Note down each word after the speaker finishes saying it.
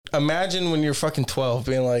imagine when you're fucking 12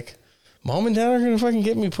 being like, Mom and Dad are going to fucking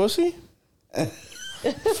get me pussy?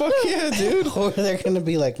 Fuck yeah, dude. Or they're going to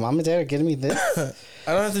be like, Mom and Dad are getting me this?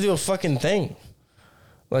 I don't have to do a fucking thing.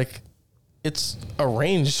 Like, it's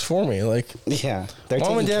arranged for me. Like, yeah, they're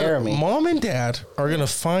taking care of me. Mom and Dad are going to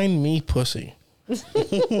find me pussy.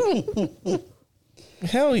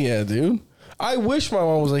 Hell yeah, dude. I wish my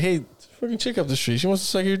mom was like, hey, fucking chick up the street. She wants to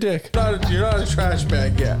suck your dick. You're not a trash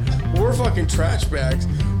bag yet. We're fucking trash bags.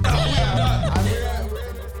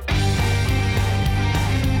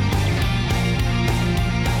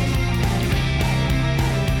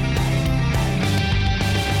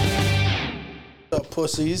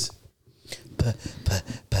 Pussies.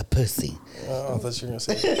 Pussy. Oh, I thought you were going to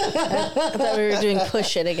say I thought we were doing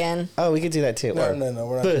push it again. Oh, we could do that too. No,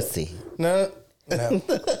 we're not. Pussy. No. I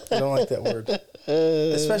don't like that word.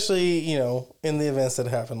 Especially, in the events that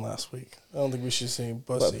happened last week. I don't think we should say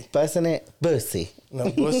bussy. Bussing it? Bussy. No,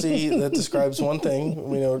 bussy, that describes one thing.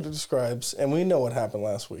 We know what it describes. And we know what happened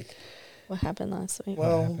last week. What happened last week?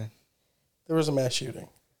 Well, there was a mass shooting.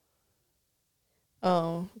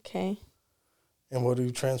 Oh, okay. And what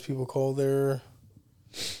do trans people call their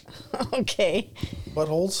okay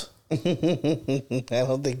buttholes? I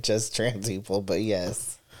don't think just trans people, but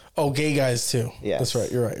yes. Oh, gay guys too. Yeah, that's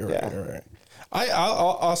right. You're right. You're right.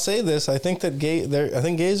 I'll say this. I think that gays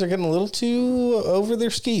are getting a little too over their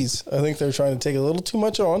skis. I think they're trying to take a little too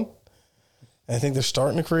much on. I think they're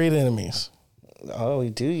starting to create enemies. Oh,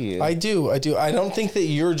 do you? I do. I don't think that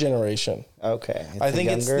your generation. Okay. I think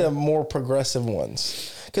it's the more progressive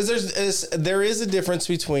ones. Because there is a difference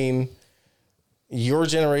between your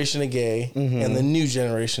generation of gay and the new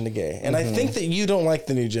generation of gay. And I think that you don't like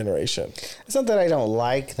the new generation. It's not that I don't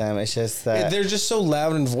like them. It's just that... They're just so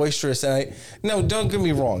loud and boisterous. And no, don't get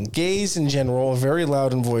me wrong. Gays in general are very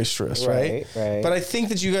loud and boisterous, right? Right. But I think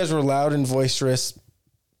that you guys were loud and boisterous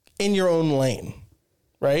in your own lane,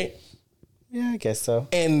 right? Yeah, I guess so.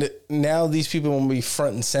 And now these people will be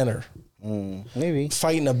front and center. Maybe.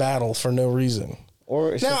 Fighting a battle for no reason.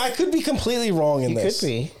 Or I could be completely wrong in this. You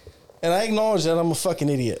could be. And I acknowledge that I'm a fucking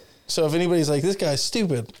idiot. So if anybody's like, this guy's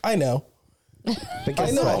stupid, I know. But guess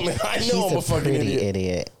I know, what? I know I'm a fucking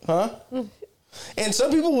idiot. Huh? And some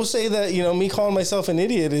people will say that, me calling myself an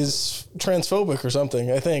idiot is transphobic or something,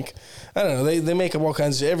 I think. I don't know. They make up all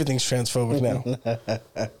kinds of... Everything's transphobic now.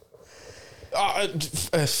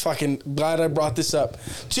 Fucking glad I brought this up.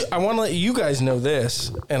 I want to let you guys know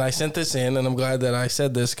this, and I sent this in, and I'm glad that I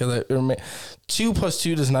said this because 2 plus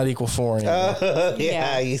 2 does not equal 4 anymore.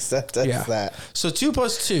 Yeah, you said that. So 2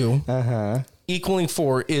 plus 2 equaling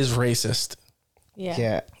 4 is racist.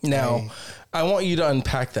 Yeah. Now, I want you to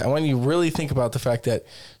unpack that. I want you to really think about the fact that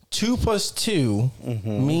 2 plus 2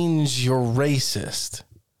 means you're racist.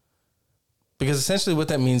 Because essentially what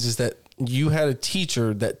that means is that you had a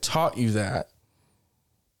teacher that taught you that.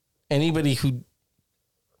 Anybody who...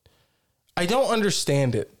 I don't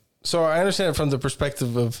understand it. So I understand it from the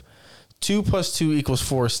perspective of 2 plus 2 equals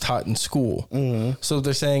 4 is taught in school. So what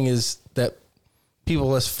they're saying is that people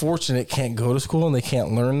less fortunate can't go to school and they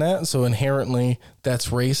can't learn that. So inherently that's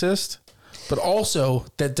racist. But also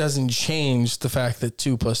that doesn't change the fact that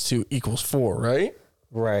 2 plus 2 equals 4, right?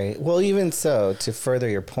 Right. Well, even so, to further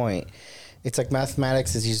your point, it's like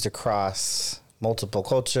mathematics is used across multiple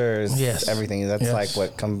cultures. Yes. Everything. That's like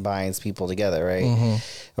what combines people together, right?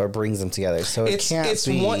 Or brings them together. So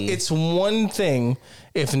it's one thing,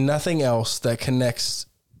 if nothing else, that connects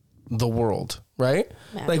the world, right?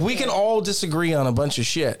 Like we can all disagree on a bunch of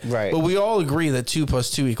shit, right? But we all agree that 2 plus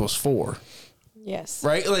 2 equals 4. Yes.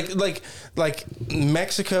 Right? Like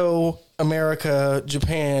Mexico, America,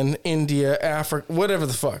 Japan, India, Africa, whatever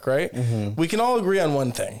the fuck, right? We can all agree on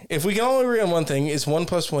one thing. If we can all agree on one thing, it's 1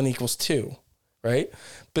 plus 1 equals 2, right?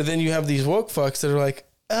 But then you have these woke fucks that are like,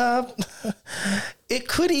 it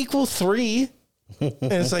could equal 3. And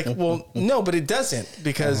it's like, well, no, but it doesn't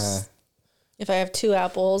because... If I have 2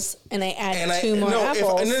 apples and I add 2 more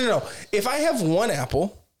apples... No. If I have 1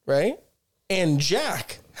 apple, right, and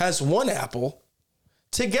Jack has 1 apple...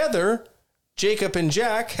 Together, Jacob and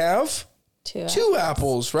Jack have 2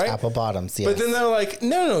 apples, right? Apple bottoms, yes. But then they're like,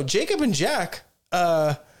 no, Jacob and Jack,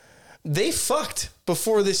 they fucked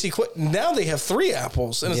before this now they have 3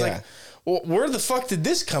 apples. And it's like, well, where the fuck did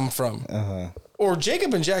this come from? Or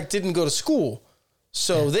Jacob and Jack didn't go to school,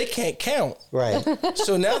 so they can't count. Right.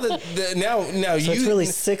 So now now so it's really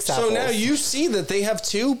 6 apples. So now you see that they have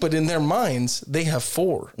 2, but in their minds, they have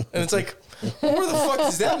 4. And it's like, where the fuck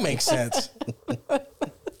does that make sense?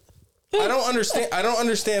 I don't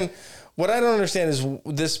understand. What I don't understand is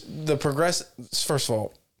the progress. First of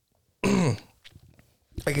all, I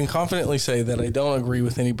can confidently say that I don't agree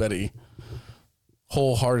with anybody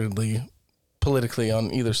wholeheartedly politically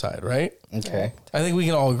on either side, right? Okay. I think we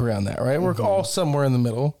can all agree on that, right? We're all somewhere in the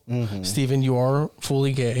middle. Steven, you are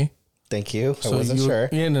fully gay. Thank you. I wasn't sure.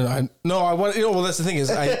 Yeah, I want. Well, that's the thing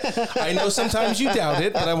is, I know sometimes you doubt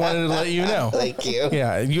it, but I wanted to let you know. Thank you.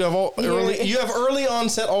 Yeah, you have early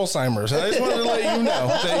onset Alzheimer's, and I just wanted to let you know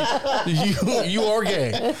that you are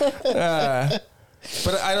gay.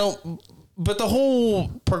 But I don't. But the whole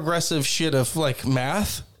progressive shit of like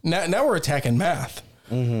math. Now we're attacking math.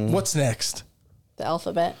 What's next? The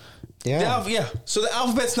alphabet. Yeah. So the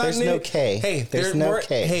alphabet's not There's no K. Hey, there's no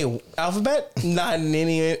K. Hey, alphabet not in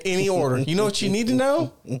any order. You know what you need to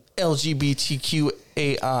know? LGBTQAI.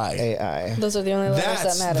 AI. Those are the only letters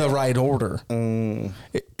That's that matter. the right order. We're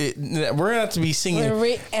gonna have to be singing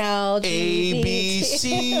A B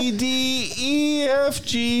C D E F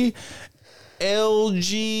G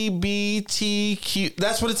LGBTQ.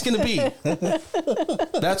 That's what it's going to be.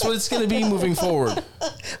 That's what it's going to be moving forward.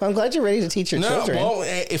 I'm glad you're ready to teach your children. Well,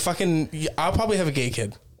 I'll probably have a gay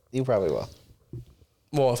kid. You probably will.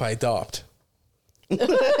 Well, if I adopt. If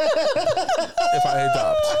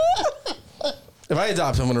I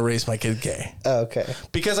adopt, I'm going to raise my kid gay. Oh, okay.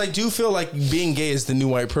 Because I do feel like being gay is the new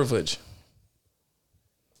white privilege.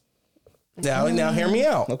 Now hear me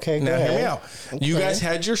out. Okay, now go hear me ahead. out. Okay. You guys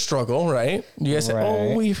had your struggle, right? You guys said, Right.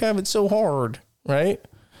 "Oh, we have it so hard," right?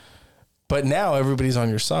 But now everybody's on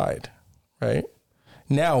your side, right?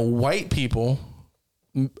 Now white people,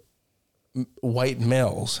 white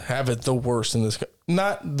males have it the worst in this.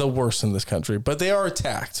 Not the worst in this country, but they are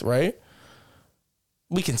attacked, right?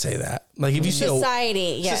 We can say that. Like if you see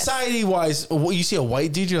society wise, you see a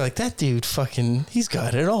white dude, you're like, that dude, fucking, he's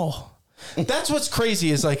got it all. That's what's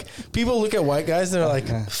crazy is like people look at white guys and they're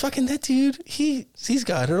like, fucking that dude, he's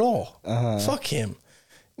got it all. Fuck him.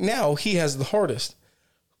 Now he has the hardest.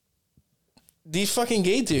 These fucking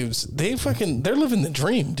gay dudes, they're living the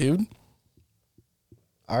dream, dude.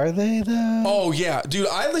 Are they though? Oh yeah, dude.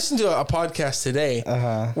 I listened to a podcast today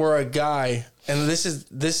where a guy, and this is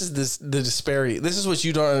the disparity. This is what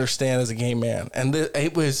you don't understand as a gay man, and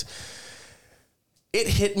it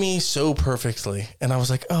hit me so perfectly. And I was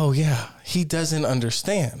like, oh yeah, he doesn't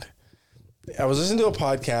understand. I was listening to a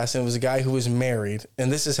podcast and it was a guy who was married. And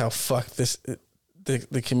this is how fucked the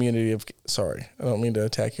community of, sorry, I don't mean to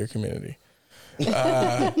attack your community.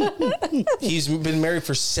 He's been married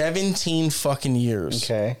for 17 fucking years.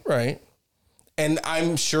 Okay. Right. And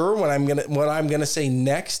I'm sure what I'm going to say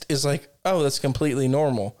next is like, oh, that's completely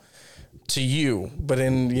normal to you. But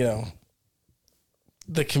in,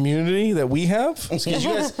 the community that we have, because you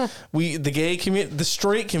guys, the gay community, the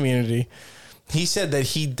straight community, he said that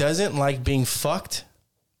he doesn't like being fucked.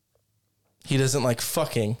 He doesn't like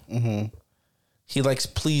fucking. Mm-hmm. He likes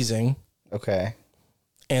pleasing. Okay.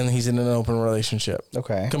 And he's in an open relationship.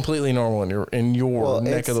 Okay. Completely normal in your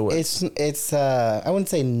neck of the woods. It's I wouldn't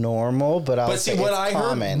say normal, but I'll say it's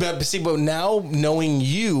common. But now knowing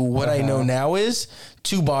you, what I know now is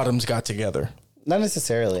two bottoms got together. Not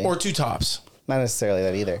necessarily. Or two tops. Not necessarily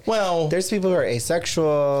that either. Well, there's people who are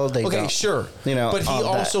asexual. They don't, sure. But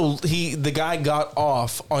the guy got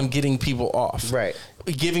off on getting people off. Right.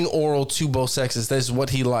 Giving oral to both sexes. That's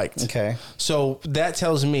what he liked. Okay. So that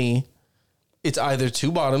tells me it's either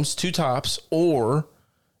two bottoms, two tops, or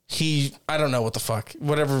I don't know what the fuck,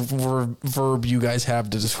 whatever verb you guys have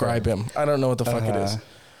to describe him. I don't know what the fuck it is.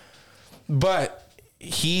 But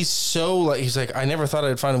he's like, I never thought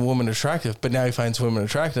I'd find a woman attractive, but now he finds women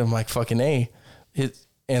attractive. I'm like, fucking A.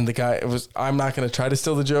 And the guy I'm not going to try to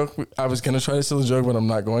steal the joke. I was going to try to steal the joke, but I'm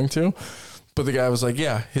not going to. But the guy was like,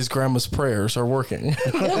 yeah, his grandma's prayers are working.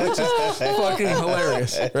 Which is fucking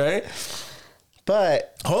hilarious, right?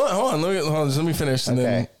 But hold on. Let me finish, and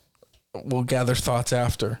then we'll gather thoughts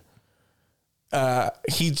after.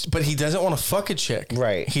 He doesn't want to fuck a chick.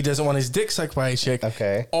 Right. He doesn't want his dick sucked by a chick.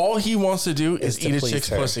 Okay. All he wants to do is eat a chick's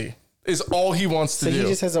pussy. Is all he wants to do. So he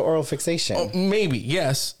just has an oral fixation. Oh, maybe,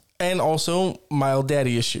 yes. And also mild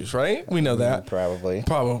daddy issues, right? We know that. Probably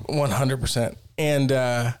 100%. And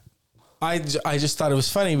I just thought it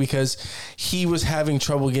was funny because he was having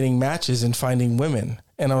trouble getting matches and finding women.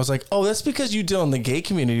 And I was like, oh, that's because you deal in the gay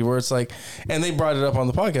community where it's like, and they brought it up on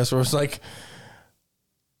the podcast where it's like,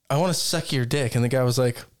 I want to suck your dick. And the guy was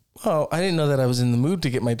like, oh, I didn't know that I was in the mood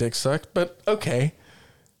to get my dick sucked, but okay.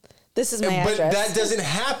 This is my address. But that doesn't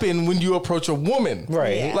happen when you approach a woman.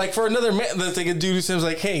 Right. Yeah. Like for another man, that's like a dude who says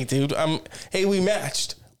like, hey, dude, hey, we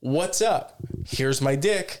matched. What's up? Here's my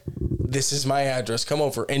dick. This is my address. Come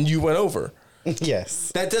over. And you went over.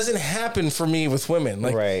 Yes. That doesn't happen for me with women.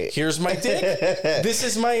 Like, here's my dick. This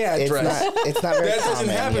is my address. It's not very That doesn't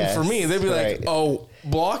happen for me. They'd be like, oh,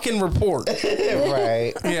 block and report.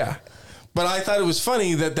 Right. Yeah. But I thought it was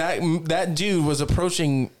funny that dude was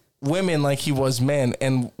approaching women like he was men,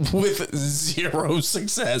 and with zero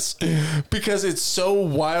success, because it's so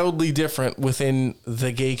wildly different within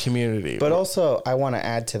the gay community. But also, I want to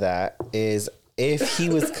add to that is if he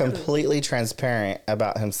was completely transparent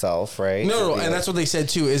about himself, right? No, and that's what they said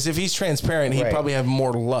too, is if he's transparent, he'd probably have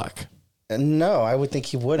more luck. No, I would think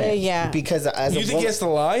he wouldn't. Yeah. Because as You think he has to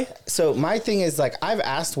lie? So my thing is, like, I've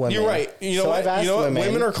asked women. You're right. You know so what? I've asked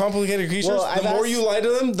Women are complicated creatures. Well, the more you lie to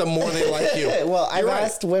them, the more they like you. Well, I've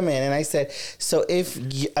asked women, and I said, so if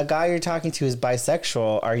a guy you're talking to is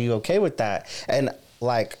bisexual, are you okay with that? And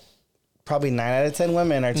like, probably 9 out of 10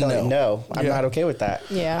 women are telling me, no, I'm not okay with that.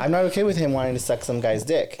 Yeah. I'm not okay with him wanting to suck some guy's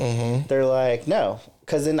dick. Mm-hmm. They're like, no.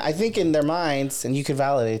 Because I think in their minds, and you could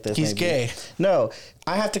validate this. He's gay. No,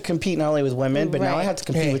 I have to compete not only with women, but now I have to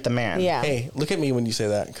compete with the man. Yeah. Hey, look at me when you say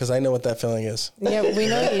that, because I know what that feeling is. Yeah, we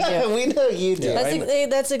know you do. We know you do.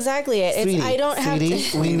 That's exactly it. Sweetie, I don't have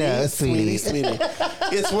to. we know, sweetie.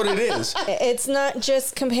 It's what it is. It's not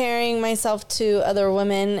just comparing myself to other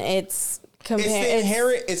women. It's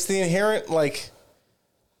It's the inherent like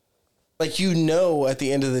you know, at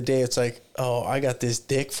the end of the day, it's like, oh, I got this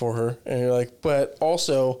dick for her, and you're like, but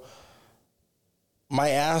also, my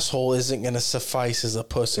asshole isn't going to suffice as a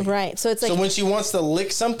pussy, right? So it's like, so when she wants to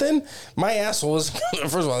lick something, my asshole is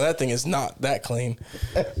first of all, that thing is not that clean,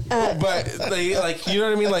 but they like, you know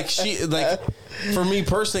what I mean? Like for me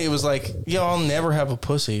personally, it was like, yo, I'll never have a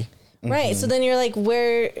pussy. right. So then you're like,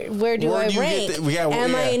 where do I rank?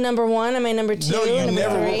 Am I number one? Am I number two? No, you number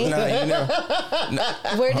never. three? No, you never.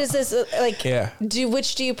 No. Where does this like? Yeah.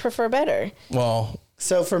 Which do you prefer better? Well,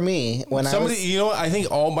 So for me, when you know what? I think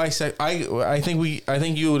all I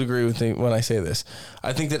think you would agree with me when I say this.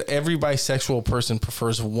 I think that every bisexual person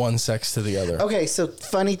prefers one sex to the other. Okay, so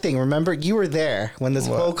funny thing. Remember, you were there when this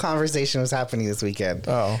whole conversation was happening this weekend.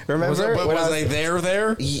 Oh, remember? Was I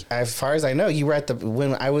there? As far as I know, you were at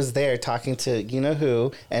when I was there talking to you know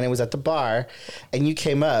who, and it was at the bar, and you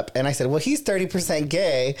came up, and I said, "Well, he's 30%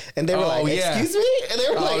 gay," and they were like, "Excuse me," and they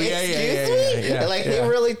were like, "Excuse me," and like they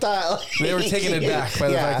really thought like, they were taken aback by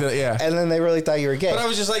the fact that and then they really thought you were gay. But I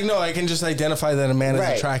was just like, no, I can just identify that a man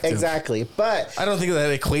is attractive. Exactly, but I don't think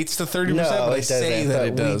that equates to 30%. No, but I it say doesn't, that but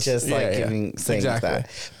it does. We just saying that.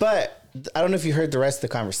 But I don't know if you heard the rest of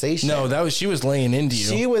the conversation. No, she was laying into you.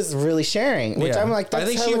 She was really sharing, which I'm like, that's I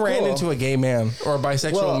think she ran into a gay man or a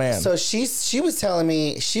bisexual man. So she was telling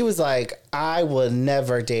me, she was like, I will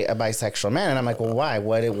never date a bisexual man. And I'm like, well, why?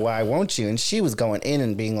 Why won't you? And she was going in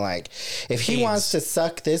and being like, if he wants to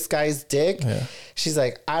suck this guy's dick, she's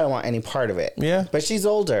like, I don't want any part of it. Yeah. But she's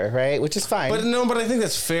older, right? Which is fine. But I think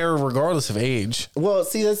that's fair regardless of age. Well,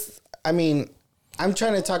 see, I'm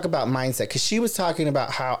trying to talk about mindset, because she was talking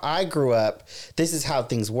about how I grew up. This is how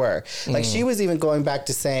things were. Like she was even going back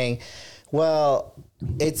to saying, well,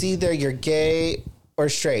 it's either you're gay or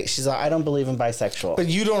straight. She's like, I don't believe in bisexual. But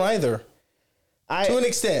you don't either. To an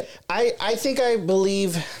extent. I think I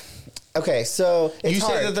believe. Okay, so it's you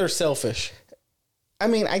hard. say that they're selfish. I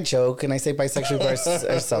mean, I joke and I say bisexual people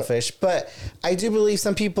are selfish, but I do believe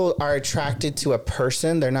some people are attracted to a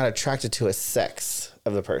person. They're not attracted to a sex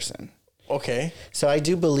of the person. Okay. So I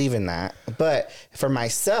do believe in that. But for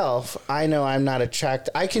myself, I know I'm not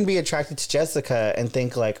attracted. I can be attracted to Jessica and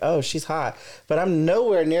think like, oh, she's hot. But I'm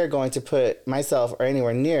nowhere near going to put myself or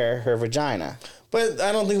anywhere near her vagina. But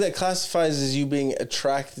I don't think that classifies as you being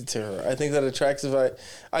attracted to her. I think that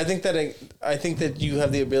I think that you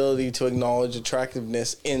have the ability to acknowledge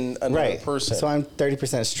attractiveness in another person. So I'm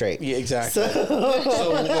 30% straight. Yeah, exactly.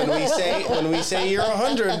 So when we say you're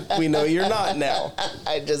 100, we know you're not now.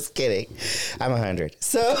 I'm just kidding. I'm 100.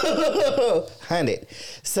 So 100.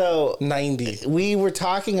 So 90. We were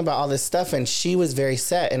talking about all this stuff, and she was very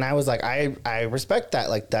set, and I was like, I respect that.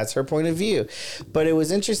 Like, that's her point of view. But it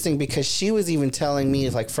was interesting because she was even telling me,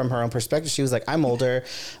 like, from her own perspective, she was like, I'm older,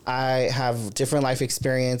 I have different life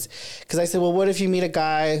experience. Because I said, well, what if you meet a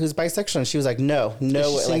guy who's bisexual? And she was like, no. Is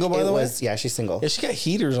she single, by the way? Yeah, she's single. Yeah, she got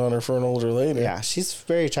heaters on her for an older lady. Yeah, she's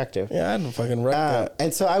very attractive. Yeah, I'd fucking wreck that.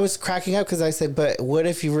 And so I was cracking up because I said, but what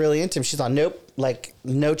if you're really into him? She's like, nope, like,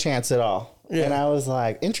 no chance at all. Yeah. And I was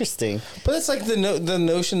like, interesting. But it's like the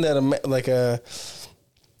notion that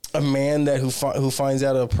a man that who finds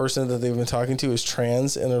out a person that they've been talking to is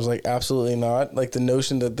trans, and there's like absolutely not, like the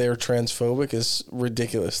notion that they're transphobic is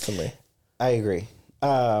ridiculous to me. I agree.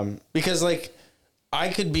 Because like I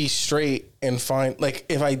could be straight and find, like,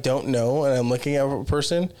 if I don't know and I'm looking at a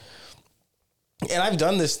person, and I've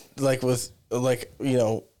done this like with, like, you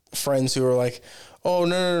know, friends who are like, oh,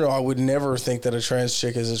 no, I would never think that a trans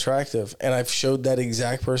chick is attractive. And I've showed that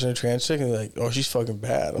exact person a trans chick, and they're like, oh, she's fucking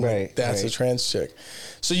bad. I'm like, that's a trans chick.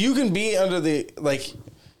 So you can be under the, like,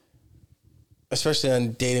 especially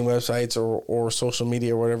on dating websites or social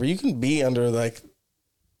media or whatever, you can be under, like,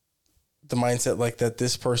 the mindset, like, that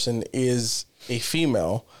this person is a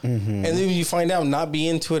female. And then you find out not be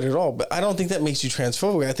into it at all. But I don't think that makes you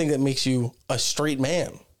transphobic. I think that makes you a straight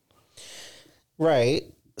man. Right.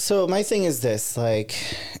 So my thing is this, like,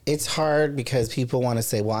 it's hard because people want to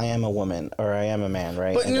say, well, I am a woman or I am a man,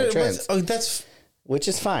 right? But, that's... Which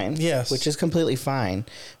is fine. Yes. Which is completely fine.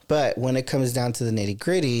 But when it comes down to the nitty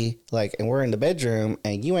gritty, like, and we're in the bedroom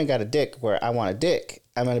and you ain't got a dick where I want a dick,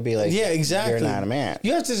 I'm going to be like, yeah, exactly. You're not a man.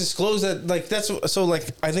 You have to disclose that. Like, that's so, like,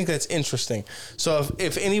 I think that's interesting. So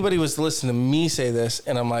if anybody was to listen to me say this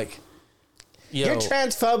and I'm like, yo, you're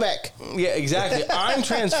transphobic. Yeah, exactly. I'm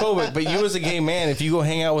transphobic, but you as a gay man, if you go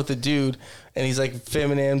hang out with a dude and he's like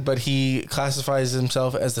feminine, but he classifies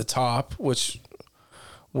himself as the top, which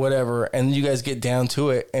whatever, and you guys get down to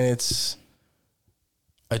it and it's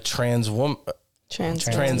a trans woman,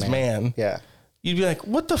 trans man. Yeah. You'd be like,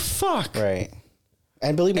 what the fuck? Right.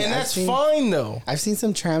 And believe me, and that's fine though. I've seen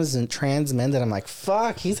some trans men that I'm like,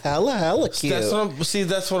 fuck, he's hella cute.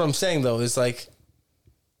 That's what I'm saying though. Is like,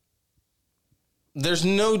 there's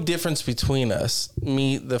no difference between us,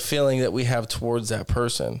 the feeling that we have towards that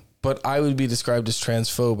person. But I would be described as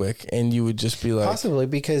transphobic, and you would just be like... Possibly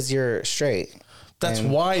because you're straight. That's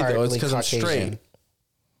why, though. It's because I'm straight.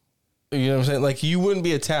 You know what I'm saying? Like, you wouldn't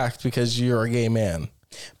be attacked because you're a gay man.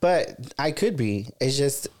 But I could be. It's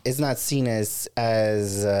just, it's not seen as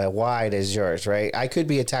wide as yours, right? I could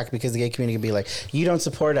be attacked because the gay community could be like, you don't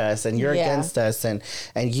support us and you're against us and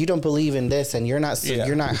you don't believe in this and you're not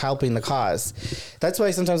helping the cause. That's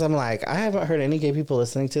why sometimes I'm like, I haven't heard any gay people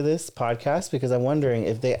listening to this podcast because I'm wondering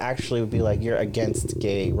if they actually would be like, you're against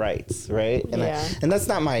gay rights, right? And and that's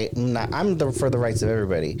not I'm for the rights of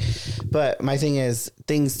everybody. But my thing is,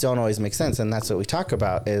 things don't always make sense, and that's what we talk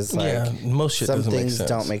about is like most shit some things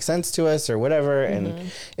don't make sense to us or whatever,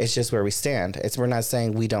 and it's just where we stand. We're not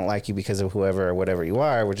saying we don't like you because of whoever or whatever you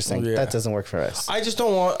are. We're just saying that doesn't work for us. I just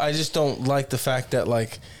don't like the fact that,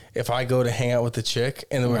 like, if I go to hang out with a chick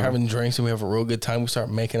and then we're having drinks and we have a real good time, we start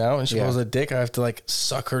making out and she pulls a dick, I have to like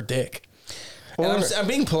suck her dick. And I'm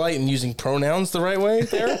being polite and using pronouns the right way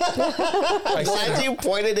there. Glad you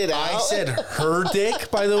pointed it out. I said her dick,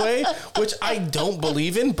 by the way, which I don't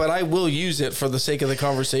believe in, but I will use it for the sake of the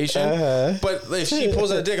conversation. But if she pulls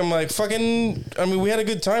that dick, I'm like, we had a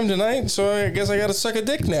good time tonight, so I guess I got to suck a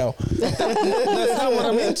dick now. That's not what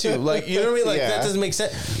I'm into. Like, you know what I mean? Like, that doesn't make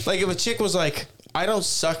sense. Like, if a chick was like, I don't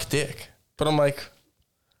suck dick, but I'm like,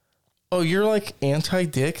 oh, you're like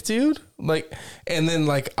anti-dick, dude? Like, and then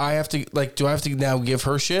like I have to like, do I have to now give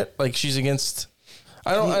her shit? Like she's against.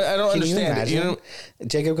 I don't understand it. You know?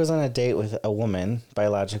 Jacob goes on a date with a woman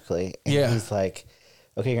biologically, and he's like,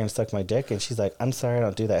 "Okay, you're gonna suck my dick," and she's like, "I'm sorry, I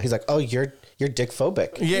don't do that." He's like, "Oh, you're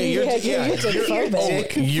dickphobic." Yeah, you're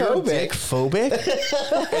dickphobic. You're dickphobic.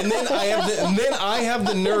 And then I have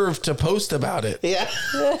the nerve to post about it. Yeah.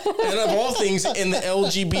 And of all things, in the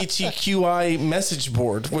LGBTQI message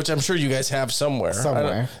board, which I'm sure you guys have somewhere.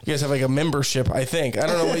 You guys have like a membership, I think. I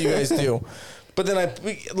don't know what you guys do. But then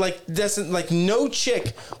no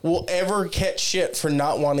chick will ever catch shit for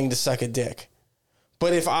not wanting to suck a dick.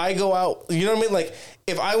 But if I go out, you know what I mean? Like,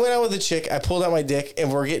 if I went out with a chick, I pulled out my dick,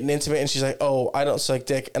 and we're getting intimate, and she's like, oh, I don't suck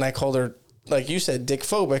dick, and I called her, like you said,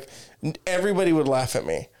 dickphobic, everybody would laugh at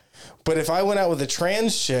me. But if I went out with a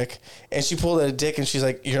trans chick, and she pulled out a dick, and she's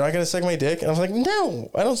like, you're not going to suck my dick? And I was like, no,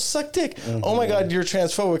 I don't suck dick. Oh, my God, you're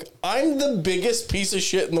transphobic. I'm the biggest piece of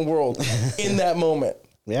shit in the world in that moment.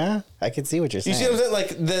 Yeah, I can see what you're saying. You see what I'm saying?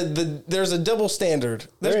 Like, there's a double standard.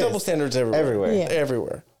 There's double standards everywhere.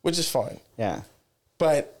 Everywhere, which is fine. Yeah.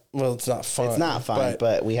 But, well, it's not fun. It's not fun,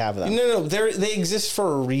 but we have them. No, they exist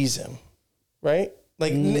for a reason, right?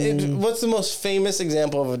 Like, what's the most famous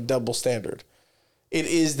example of a double standard? It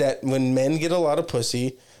is that when men get a lot of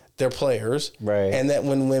pussy, they're players. Right. And that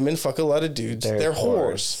when women fuck a lot of dudes, they're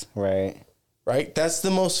whores. Right. Right? That's the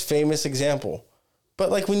most famous example. But,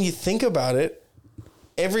 like, when you think about it,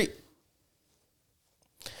 I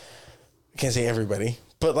can't say everybody,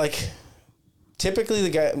 but, like, typically the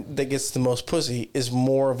guy that gets the most pussy is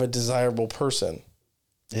more of a desirable person.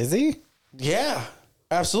 Is he? Yeah,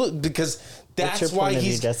 absolutely. Because that's why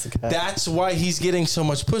he's getting so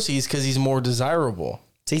much pussy, is because he's more desirable.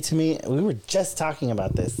 See, to me, we were just talking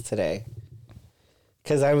about this today.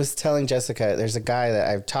 Because I was telling Jessica, there's a guy that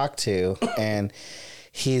I've talked to, and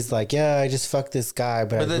he's like, yeah, I just fucked this guy,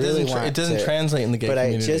 but I really want it doesn't translate in the gay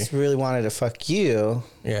community. But I just really wanted to fuck you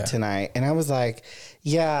tonight. And I was like,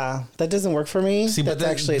 yeah, that doesn't work for me. See,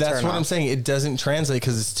 that's what I'm saying. It doesn't translate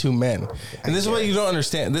because it's two men. And this is what you don't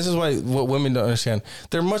understand. This is what women don't understand.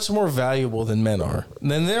 They're much more valuable than men are. And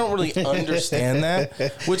then they don't really understand that,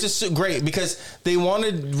 which is so great because they want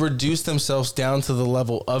to reduce themselves down to the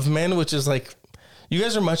level of men, which is like, you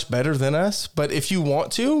guys are much better than us, but if you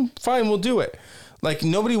want to, fine, we'll do it. Like,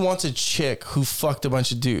 nobody wants a chick who fucked a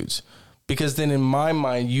bunch of dudes because then in my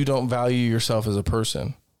mind, you don't value yourself as a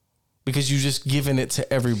person. Because you just given it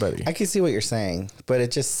to everybody. I can see what you're saying, but it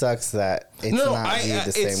just sucks that it's not viewed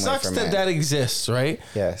the same way for men. It sucks that exists, right?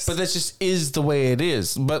 Yes. But that just is the way it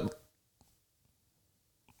is. But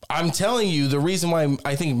I'm telling you, the reason why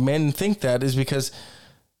I think men think that is because,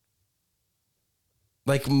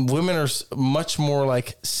 like, women are much more,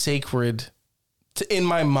 like, sacred. In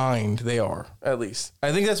my mind, they are, at least.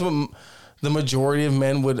 I think that's what the majority of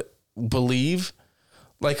men would believe.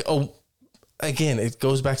 Like, again, it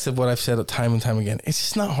goes back to what I've said time and time again. It's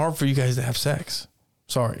just not hard for you guys to have sex.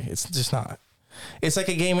 Sorry, it's just not. It's like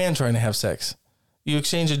a gay man trying to have sex. You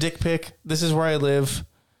exchange a dick pic. This is where I live.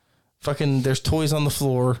 Fucking, there's toys on the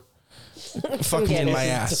floor. Fucking in my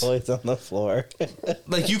ass. Toys on the floor.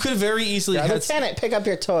 Like, you could have very easily Lieutenant, pick up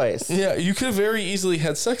your toys. Yeah, you could have very easily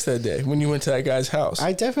had sex that day when you went to that guy's house.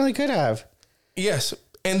 I definitely could have. Yes,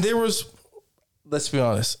 and there was, let's be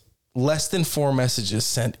honest, less than 4 messages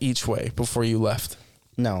sent each way before you left.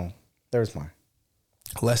 No, there was more.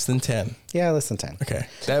 Less than 10. Yeah, less than 10. Okay.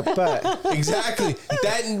 But exactly.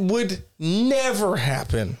 That would never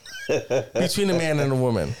happen between a man and a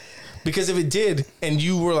woman. Because if it did and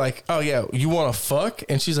you were like, oh yeah, you want to fuck?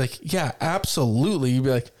 And she's like, yeah, absolutely. You'd be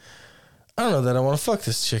like, I don't know that I want to fuck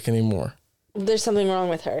this chick anymore. There's something wrong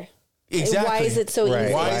with her. Exactly. Why is it so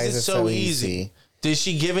easy? Why is it so easy? Is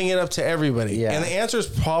she giving it up to everybody? Yeah. And the answer is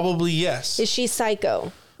probably yes. Is she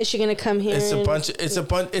psycho? Is she going to come here?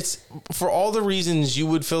 It's for all the reasons you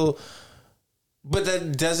would feel, but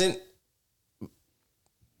that doesn't,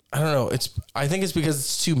 I don't know. I think it's because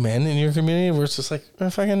it's two men in your community where it's just like,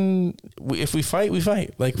 if we fight, we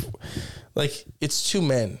fight. Like it's two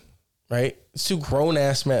men, right? It's two grown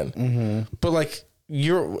ass men. Mm-hmm. But like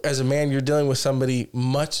as a man, you're dealing with somebody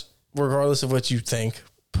much, regardless of what you think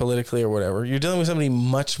politically or whatever, you're dealing with somebody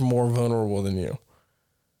much more vulnerable than you.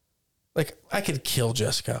 Like, I could kill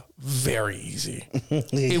Jessica very easy.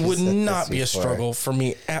 It would not be a struggle for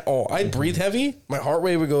me at all. I'd breathe heavy. My heart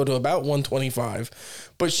rate would go to about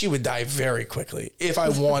 125, but she would die very quickly if I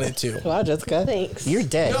wanted to. Wow, Jessica. Thanks. You're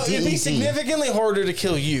dead. No, it'd be significantly harder to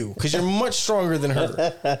kill you because you're much stronger than her.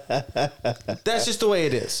 That's just the way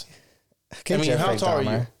it is. Okay, I mean, Jeffrey, how tall are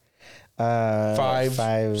you?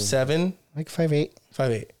 5'7"? Like 5'8".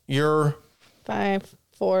 5'8". You're 5'4",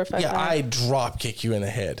 5'5". Yeah, I'd drop kick you in the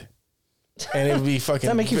head. And it would be fucking. Does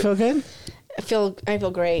that make you feel good? I feel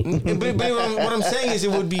great. But what I'm saying is, it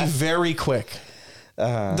would be very quick.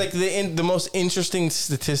 Like the most interesting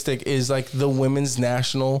statistic is like the women's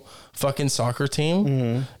national fucking soccer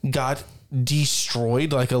team got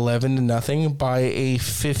destroyed like 11-0 by a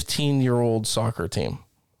 15-year-old soccer team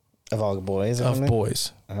of all boys. Of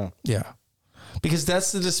boys, yeah, because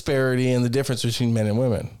that's the disparity and the difference between men and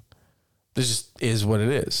women. This just is what it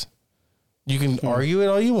is. You can argue it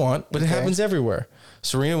all you want, but it happens everywhere.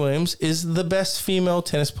 Serena Williams is the best female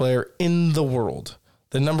tennis player in the world.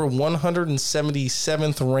 The number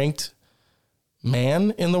 177th ranked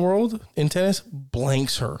man in the world in tennis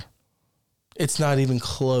blanks her. It's not even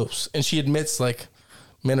close. And she admits, like,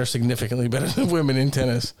 men are significantly better than women in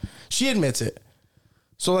tennis. She admits it.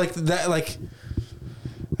 So, like, that, like,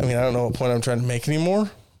 I mean, I don't know what point I'm trying to make anymore.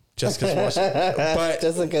 Jessica's watching. But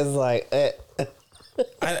Jessica's like,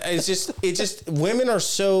 it's just women are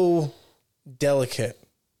so delicate.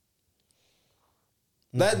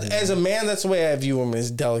 That as a man, that's the way I view women,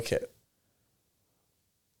 is delicate.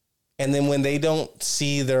 And then when they don't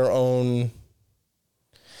see their own,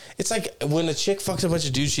 it's like when a chick fucks a bunch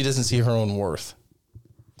of dudes, she doesn't see her own worth.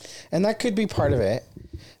 And that could be part of it.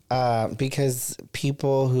 Because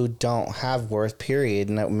people who don't have worth, period,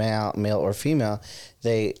 no male or female,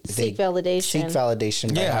 they seek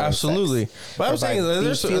validation. Yeah, absolutely. Sex, but I'm saying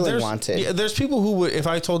there's people who would, if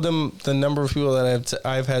I told them the number of people that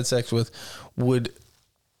I've had sex with, would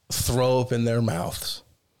throw up in their mouths.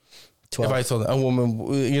 12. If I told them, a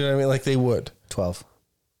woman, you know what I mean, like they would. 12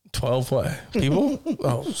 what? People?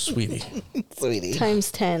 Oh, sweetie.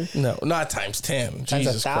 Times 10. No, not times 10. Times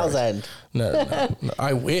Jesus 1,000. Christ. No,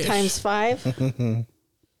 I wish. Times 5?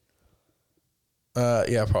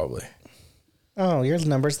 Yeah, probably. Oh, your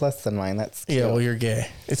number's less than mine. That's cute. Yeah, well, you're gay.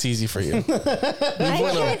 It's easy for you. I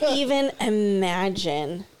can't even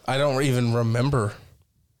imagine. I don't even remember.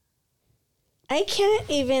 I can't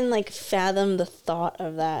even like fathom the thought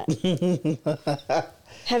of that.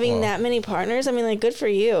 Having that many partners. I mean, like, good for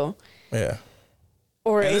you. Yeah.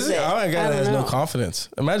 Or is it? I'm a guy that has no confidence.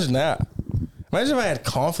 Imagine that. Imagine if I had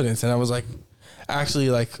confidence and I was like, actually,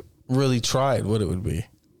 like, really tried what it would be.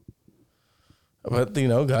 But, you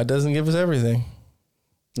know, God doesn't give us everything.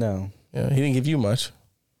 No. Yeah, he didn't give you much.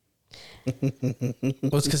 Well,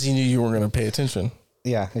 it's because he knew you weren't going to pay attention.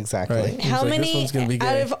 Yeah, exactly. Right? How many,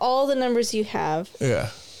 out of all the numbers you have,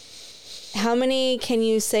 how many can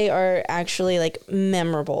you say are actually, like,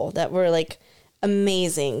 memorable, that were, like,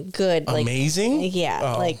 amazing, good? Amazing? Like,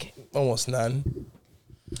 yeah, like... Almost none.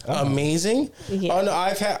 Oh. Amazing? Yeah. Oh, no,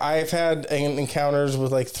 I've had encounters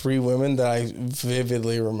with, like, 3 women that I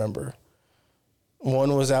vividly remember.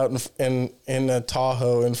 One was out in a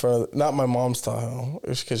Tahoe in front of, not my mom's Tahoe,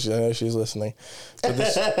 because I know she's listening. But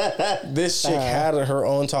this chick had her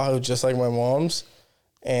own Tahoe just like my mom's.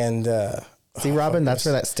 And see, Robin, that's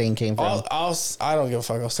where that stain came from. I don't give a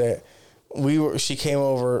fuck. I'll say it. She came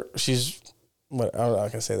over. I'm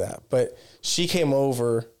not gonna say that, but she came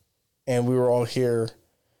over, and we were all here,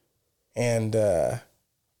 and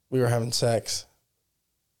we were having sex,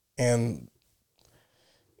 and.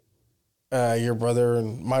 Your brother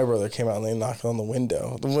and my brother came out and they knocked on the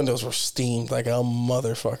window. The windows were steamed like a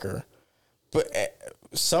motherfucker. But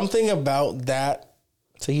something about that.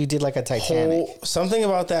 So you did like a Titanic. Something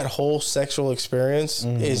about that whole sexual experience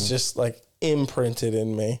is just like imprinted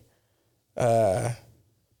in me.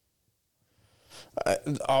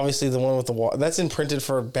 Obviously, the one with the water, that's imprinted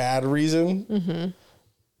for a bad reason. Mm-hmm.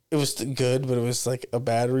 It was good, but it was like a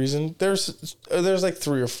bad reason. There's like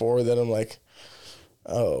 3 or 4 that I'm like,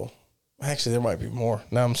 oh. Actually, there might be more.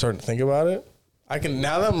 Now I'm starting to think about it.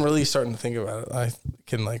 Now that I'm really starting to think about it, I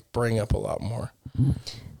can like bring up a lot more.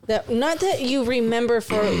 Not that you remember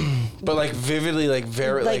for, but like vividly, like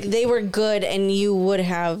very, like they were good, and you would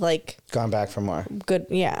have like gone back for more. Good,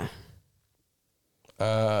 yeah. I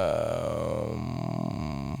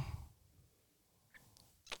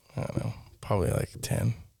don't know, probably like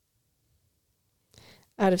 10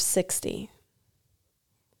 out of 60.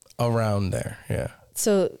 Around there, yeah.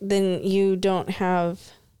 So then you don't have...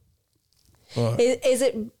 Is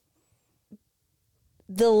it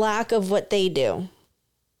the lack of what they do?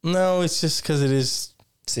 No, it's just because it is...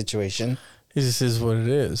 Situation. It just is what it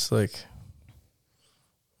is. Like,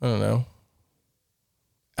 I don't know.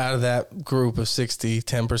 Out of that group of 60,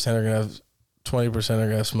 10% are going to have... 20% are going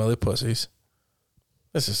to have smelly pussies.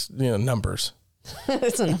 This is, numbers.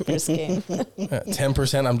 It's a numbers game.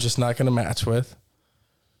 10% I'm just not going to match with.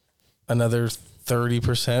 Another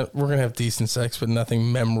 30%, we're going to have decent sex, but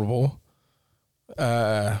nothing memorable.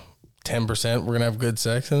 10%, we're going to have good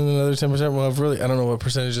sex. And another 10%, we'll have really, I don't know what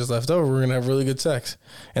percentage is left over. We're going to have really good sex.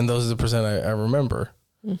 And those are the percent I remember.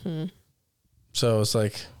 Mm-hmm. So it's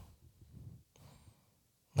like,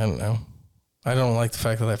 I don't know. I don't like the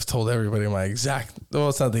fact that I've told everybody my exact, well,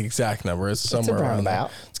 it's not the exact number. It's somewhere around there.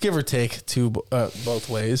 It's give or take both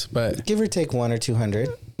ways, but. Give or take 100 or 200.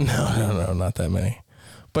 No, not that many.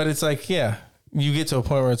 But it's like, yeah, you get to a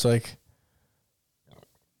point where it's like,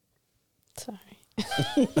 sorry,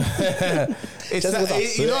 it's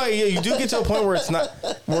not, you do get to a point where it's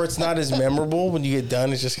not as memorable when you get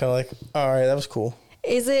done. It's just kind of like, all right, that was cool.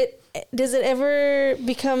 Does it ever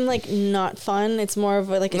become like not fun? It's more of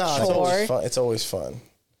like a chore. It's always fun.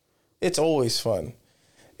 It's always fun.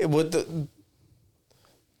 I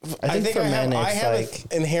think for men, I have like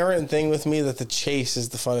an inherent thing with me that the chase is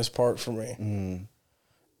the funnest part for me.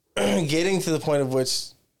 Getting to the point of which,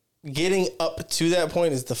 getting up to that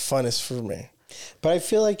point is the funnest for me. But I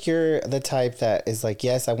feel like you're the type that is like,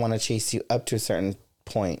 yes, I want to chase you up to a certain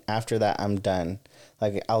point. After that, I'm done.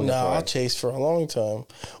 Like I'll chase for a long time.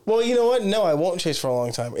 Well, you know what? No, I won't chase for a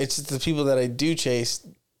long time. It's the people that I do chase.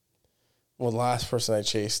 Well, the last person I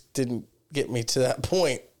chased didn't get me to that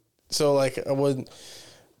point. So like I wasn't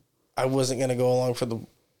gonna go along for the.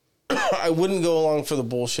 I wouldn't go along for the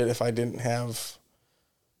bullshit if I didn't have.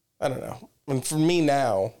 I don't know. And for me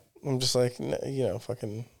now, I'm just like,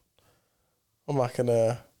 fucking. I'm not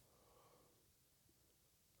gonna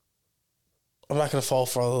fall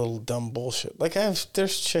for a little dumb bullshit. Like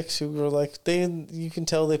there's chicks who are like, you can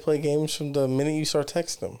tell they play games from the minute you start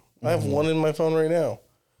texting them. Mm-hmm. I have one in my phone right now.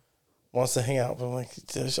 Wants to hang out, but I'm like,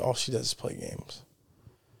 all she does is play games.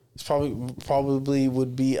 It's probably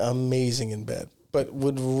would be amazing in bed. but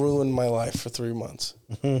would ruin my life for 3 months.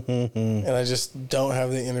 And I just don't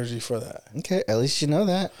have the energy for that. Okay, at least you know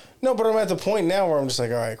that. No, but I'm at the point now where I'm just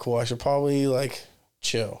like, all right, cool. I should probably like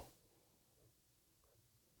chill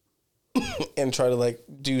and try to like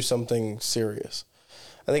do something serious.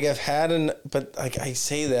 I think I've had but like I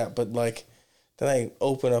say that, but like then I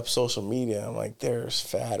open up social media and I'm like, there's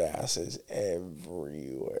fat asses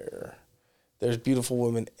everywhere. There's beautiful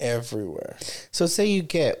women everywhere. So say you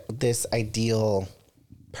get this ideal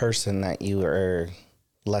person that you are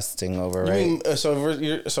lusting over, right?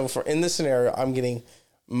 So for in this scenario, I'm getting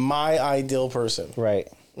my ideal person. Right.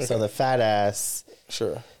 Okay. So the fat ass.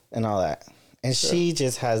 Sure. And all that. And she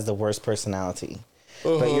just has the worst personality.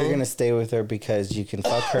 But you're going to stay with her because you can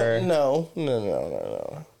fuck her. No, not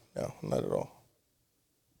at all.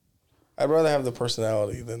 I'd rather have the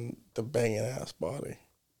personality than the banging ass body.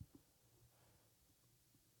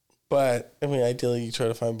 But, I mean, ideally you try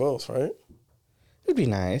to find both, right? It'd be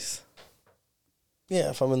nice.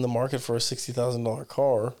 Yeah, if I'm in the market for a $60,000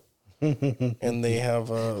 car and they have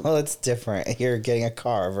a... Well, it's different. You're getting a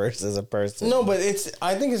car versus a person. No, but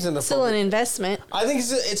I think it's still an investment. I think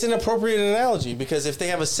it's an appropriate analogy because if they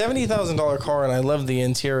have a $70,000 car and I love the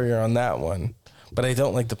interior on that one, but I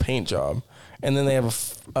don't like the paint job, and then they have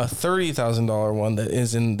a $30,000 one that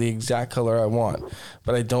is in the exact color I want,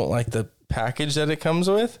 but I don't like the package that it comes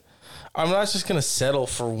with, I'm not just going to settle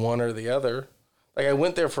for one or the other. Like, I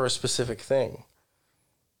went there for a specific thing.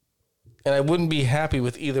 And I wouldn't be happy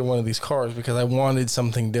with either one of these cars because I wanted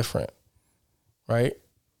something different. Right?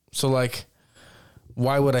 So, like,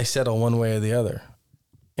 why would I settle one way or the other?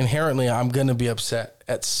 Inherently, I'm going to be upset.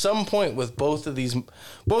 At some point with both of these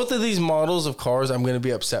models of cars, I'm going to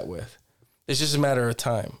be upset with. It's just a matter of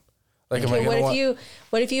time. Like, okay,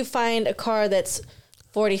 what if you find a car that's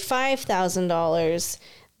 $45,000?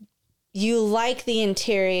 You like the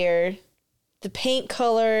interior, the paint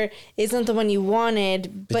color isn't the one you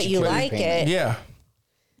wanted, but you like it. Yeah,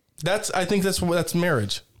 I think that's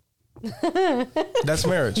marriage. That's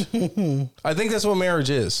marriage. I think that's what marriage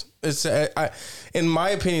is. It's in my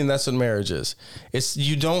opinion, that's what marriage is. It's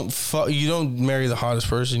you don't marry the hottest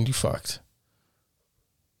person you fucked.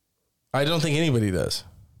 I don't think anybody does.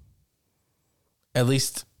 At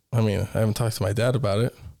least, I mean, I haven't talked to my dad about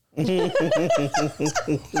it. But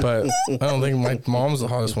I don't think my mom's the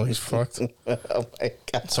hottest one he's fucked. Oh my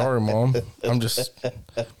God. Sorry, Mom.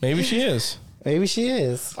 Maybe she is. Maybe she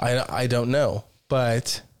is. I don't know,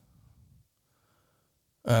 but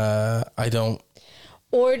I don't.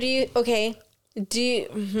 Or okay.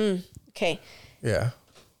 Yeah.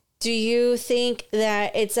 Do you think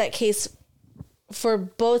that it's that case for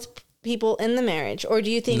both people in the marriage, or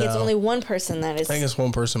do you think it's only one person that is? I think it's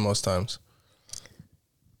one person most times.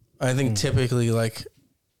 I think typically like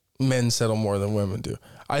men settle more than women do.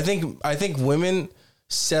 I think women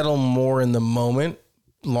settle more in the moment.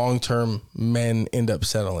 Long term, men end up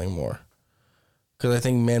settling more because I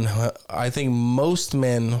think most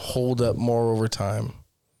men hold up more over time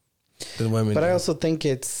than women. But do. I also think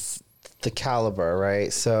it's the caliber,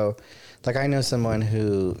 right? So, like, I know someone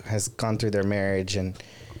who has gone through their marriage and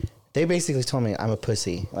they basically told me I'm a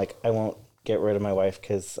pussy. Like, I won't get rid of my wife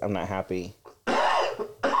because I'm not happy.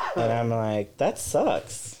 And I'm like, that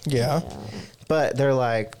sucks. Yeah. But they're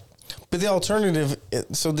like... But the alternative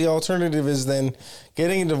is then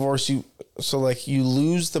getting a divorce. You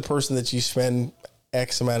lose the person that you spend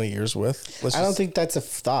X amount of years with. I don't think that's a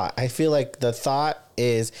thought. I feel like the thought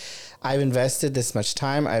is I've invested this much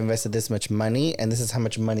time. I invested this much money. And this is how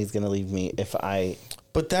much money is going to leave me if I...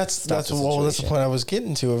 But that's the point I was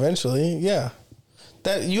getting to eventually. Yeah.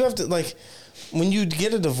 That you have to like... When you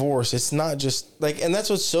get a divorce, it's not just like, and that's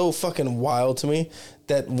what's so fucking wild to me,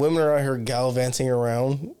 that women are out here gallivanting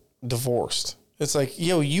around divorced. It's like,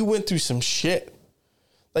 yo, you went through some shit.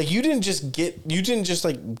 Like you didn't just get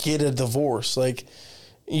a divorce. Like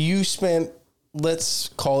you spent, let's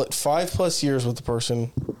call it 5+ years with the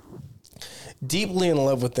person, deeply in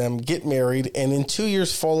love with them, get married, and in 2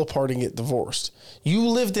 years fall apart and get divorced. You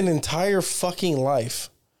lived an entire fucking life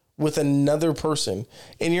with another person,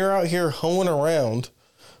 and you're out here hoeing around,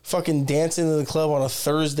 fucking dancing in the club on a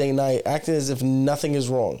Thursday night, acting as if nothing is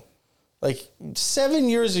wrong. Like 7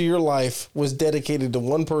 years of your life was dedicated to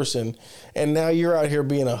one person, and now you're out here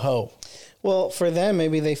being a hoe. Well, for them,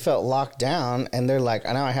 maybe they felt locked down, and they're like,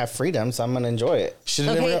 "Now I have freedom, so I'm gonna enjoy it."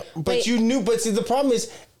 But you knew. But see, the problem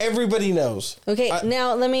is everybody knows. Okay,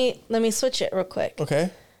 now let me switch it real quick.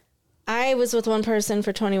 Okay. I was with one person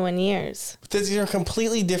for 21 years. These are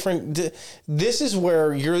completely different. This is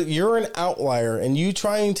where you're an outlier, and you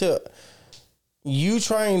trying to You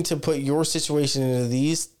trying to put your situation into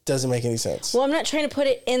these doesn't make any sense. Well, I'm not trying to put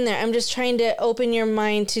it in there. I'm just trying to open your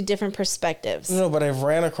mind to different perspectives. No, but I've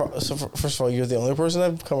ran across. So first of all, you're the only person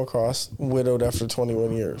I've come across widowed after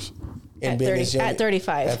 21 years. At 35. At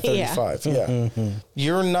 35, yeah. Mm-hmm.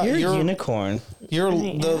 You're not. You're a unicorn.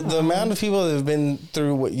 The amount of people that have been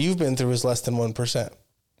through what you've been through is less than 1%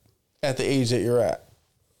 at the age that you're at.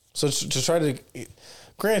 So to try to,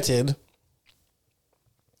 granted,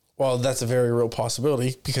 well, that's a very real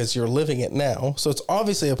possibility because you're living it now. So it's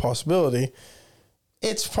obviously a possibility.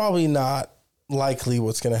 It's probably not likely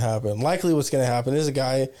what's going to happen. Likely what's going to happen is a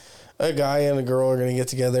guy and a girl are going to get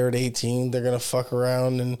together at 18. They're going to fuck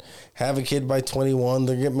around and have a kid by 21.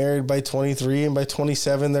 They'll get married by 23. And by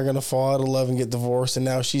 27, they're going to fall out of love and get divorced. And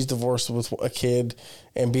now she's divorced with a kid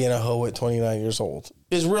and being a hoe at 29 years old.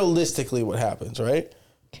 Is realistically what happens, right?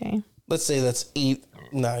 Okay. Let's say that's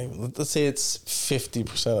let's say it's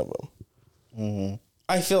 50% of them. Mm-hmm.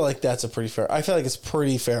 I feel like that's it's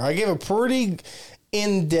pretty fair. I gave a pretty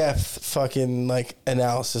in-depth fucking like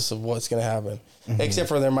analysis of what's going to happen. Mm-hmm. Except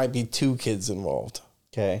for there might be 2 kids involved.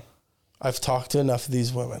 Okay. I've talked to enough of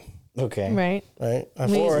these women. Okay. Right.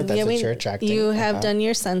 That's what you're attracting. You have done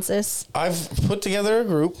your census. I've put together a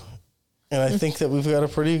group, and I think that we've got a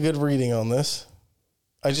pretty good reading on this.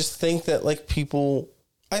 I just think that like people...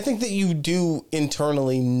 I think that you do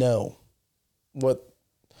internally know what...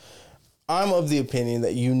 I'm of the opinion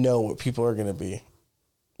that you know what people are going to be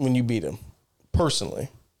when you beat them. Personally.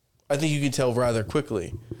 I think you can tell rather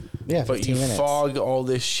quickly. Yeah, but you fog all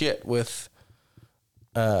this shit with...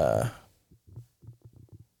 I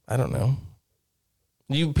don't know.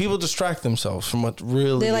 People distract themselves from what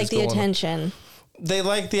really They like the attention. They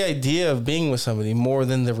like the idea of being with somebody more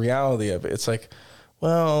than the reality of it. It's like...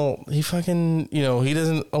 Well, he fucking, he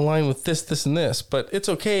doesn't align with this, this, and this, but it's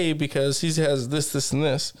okay because he has this, this, and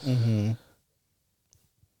this. Mm-hmm.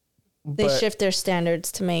 They shift their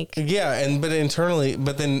standards to make. Yeah, but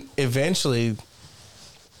then eventually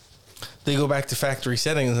they go back to factory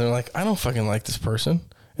settings and they're like, I don't fucking like this person.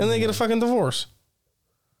 And they get a fucking divorce.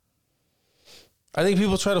 I think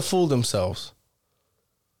people try to fool themselves.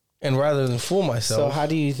 And rather than fool myself. So how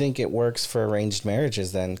do you think it works for arranged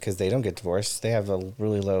marriages then? Because they don't get divorced. They have a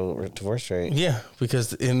really low divorce rate. Yeah,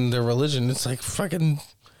 because in their religion, it's like fucking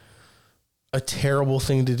a terrible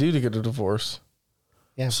thing to do to get a divorce.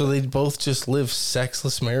 Yeah. So they both just live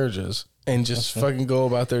sexless marriages and just fucking go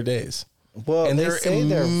about their days. Well, and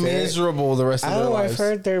they're miserable the rest of their lives. I've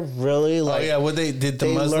heard they're really like... Oh, yeah. Did the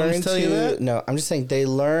Muslims tell you that? No, I'm just saying they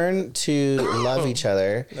learn to love each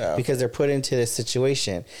other because they're put into this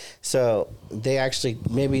situation. So they actually,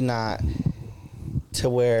 maybe not to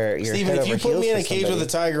where you're Steven, if you put me in a cage with a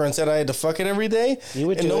tiger and said I had to fuck it every day, you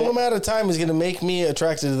would no amount of time is going to make me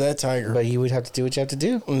attracted to that tiger. But you would have to do what you have to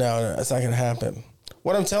do. No, that's not going to happen.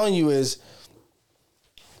 What I'm telling you is...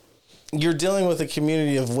 You're dealing with a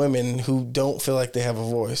community of women who don't feel like they have a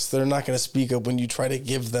voice. They're not going to speak up when you try to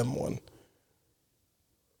give them one.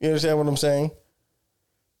 You understand what I'm saying?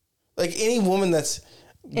 Like any woman that's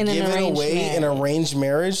given away an arranged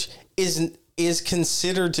marriage is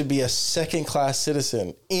considered to be a second-class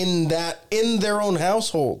citizen in their own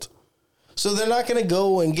household. So they're not going to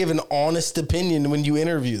go and give an honest opinion when you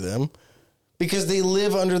interview them because they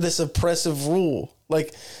live under this oppressive rule.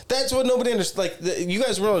 Like, that's what nobody understands. Like, you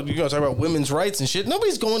guys talk about women's rights and shit.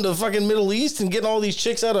 Nobody's going to the fucking Middle East and getting all these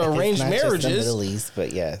chicks out of arranged marriages. It's not just the Middle East,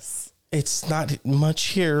 but yes. It's not much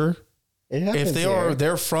here. It happens if they here.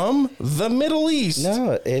 They're from the Middle East.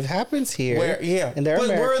 No, it happens here. And they're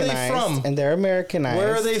Americanized. Where are they from? And they're Americanized.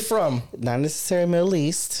 Where are they from? Not necessarily Middle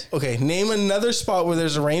East. Okay, name another spot where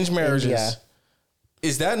there's arranged marriages. India.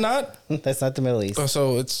 Is that not? That's not the Middle East. Oh,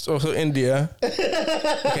 so it's also India.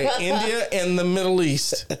 Okay, India and the Middle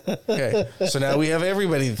East. Okay, so now we have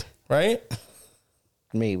everybody, right?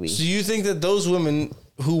 Maybe. So you think that those women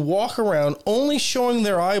who walk around only showing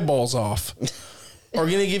their eyeballs off are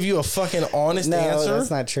going to give you a fucking honest answer? No, that's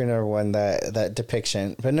not true, number one, that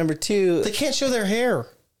depiction. But number two... They can't show their hair.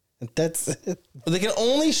 They can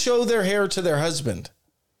only show their hair to their husband.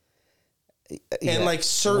 And like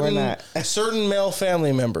certain male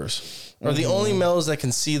family members are the only males that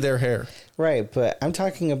can see their hair. Right, but I'm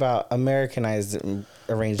talking about Americanized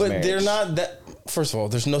arranged marriage. But they're not that. First of all,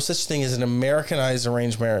 there's no such thing as an Americanized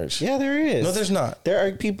arranged marriage. Yeah, there is. No, there's not. There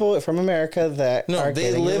are people from America that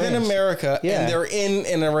they live in America and they're in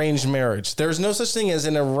an arranged marriage. There's no such thing as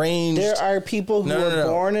an arranged. There are people who were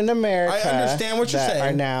born in America. I understand what you're saying.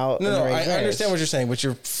 Are now I understand what you're saying, but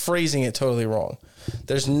you're phrasing it totally wrong.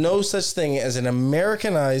 There's no such thing as an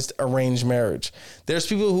Americanized arranged marriage. There's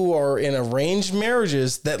people who are in and arranged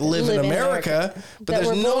marriages that live in America, but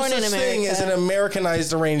there's no such thing as an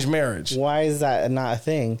Americanized arranged marriage. Why is that not a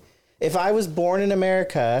thing? If I was born in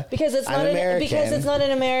America, because it's not because it's not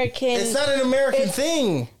an American. It's not an American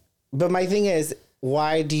thing. But my thing is,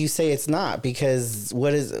 why do you say it's not? Because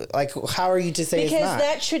what is like? How are you to say it's not? Because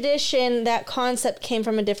that tradition, that concept came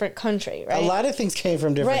from a different country, right? A lot of things came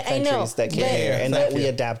from different countries that came here, and that we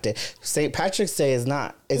adapted. St. Patrick's Day is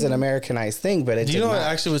not an Americanized thing, but do you know what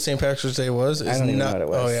actually what St. Patrick's Day was? I don't even know what it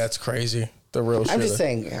was. Oh yeah, it's crazy. The real shit. I'm just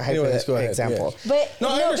saying, anyways, go ahead. Example. Yeah. But no,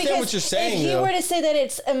 I understand what you're saying. If you were to say that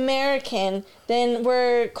it's American, then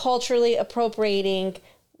we're culturally appropriating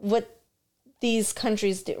what these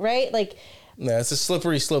countries do, right? Like. No, it's a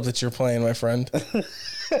slippery slope that you're playing, my friend. And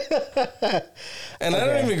I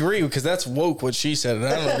don't even agree because that's woke what she said, and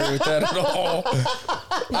I don't agree with that at all.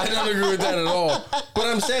 I don't agree with that at all. But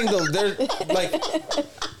I'm saying though, they're like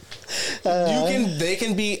they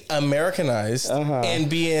can be Americanized and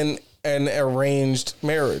be in an arranged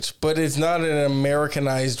marriage, but it's not an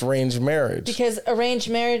Americanized arranged marriage. Because arranged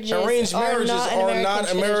marriages are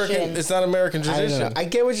not American. It's not American tradition. I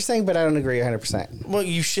get what you're saying, but I don't agree 100%. Well,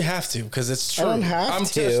 you should have to because it's true. I don't have I'm to.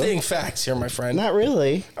 stating facts here, my friend. Not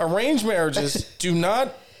really. Arranged marriages do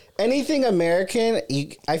not. Anything American,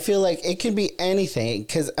 I feel like it can be anything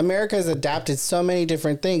because America has adapted so many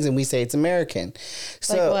different things, and we say it's American.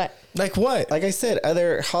 So, like what? Like what? Like I said,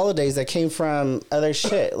 other holidays that came from other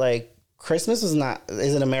shit. Like Christmas is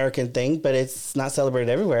an American thing, but it's not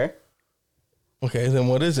celebrated everywhere. Okay, then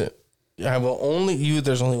what is it? I will only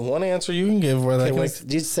there's only one answer you can give where that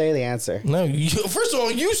you say the answer. No, first of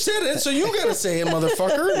all, you said it, so you gotta say it,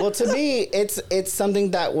 motherfucker. Well, to me, it's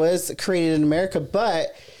something that was created in America,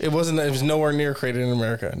 but it wasn't. It was nowhere near created in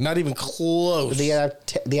America. Not even close.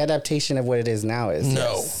 The adaptation of what it is now is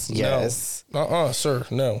no, yes. No. Sir,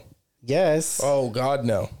 no. Yes. Oh God,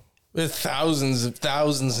 no. It's thousands and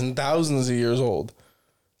thousands of years old.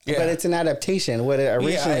 Yeah. But it's an adaptation. What it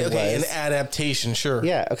originally was. An adaptation, sure.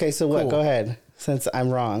 Yeah. Okay. So what? Cool. Go ahead. Since I'm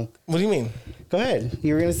wrong. What do you mean? Go ahead.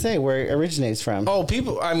 You were going to say where it originates from. Oh,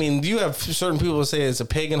 people. I mean, you have certain people who say it's a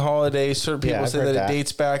pagan holiday. Certain people say that it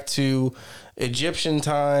dates back to Egyptian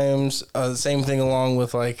times. The same thing along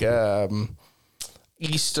with like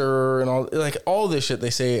Easter and all this shit. They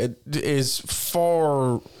say it is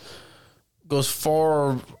goes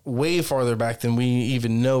way farther back than we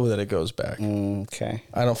even know that it goes back. Okay.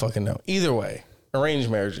 I don't fucking know. Either way,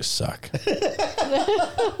 arranged marriages suck.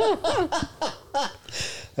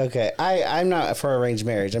 Okay. I'm not for arranged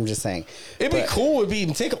marriage. I'm just saying. It'd be cool.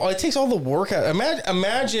 It takes all the work out.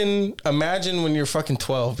 Imagine when you're fucking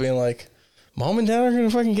 12 being like, Mom and Dad are going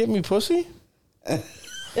to fucking get me pussy?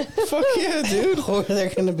 Fuck yeah, dude. Or they're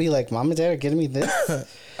going to be like, Mom and Dad are getting me this?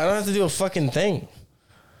 I don't have to do a fucking thing.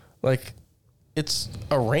 Like, it's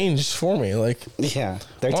arranged for me. Like, yeah,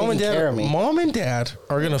 they're taking care of me. Mom and Dad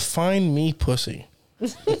are gonna find me pussy.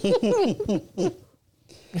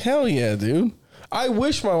 Hell yeah, dude. I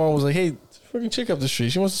wish my mom was like, hey, fucking chick up the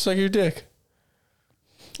street. She wants to suck your dick.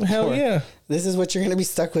 Hell yeah. This is what you're gonna be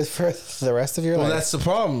stuck with for the rest of your life. Well, that's the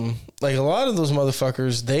problem. Like a lot of those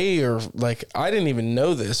motherfuckers, they are like, I didn't even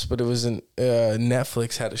know this, but it was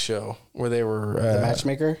Netflix had a show where they were the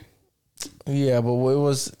matchmaker. Yeah, but it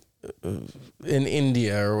was in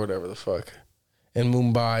India or whatever the fuck, in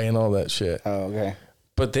Mumbai and all that shit. Oh, okay.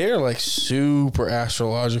 But they're like super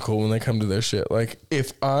astrological when they come to their shit. Like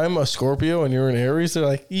if I'm a Scorpio and you're an Aries, they're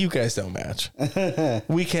like, you guys don't match.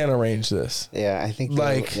 We can't arrange this. Yeah, I think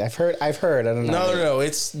like I've heard. I don't know. No.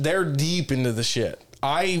 They're deep into the shit.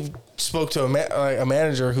 I spoke to a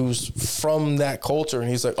manager who's from that culture,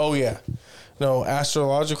 and he's like, oh yeah, no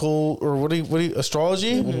astrological or what do you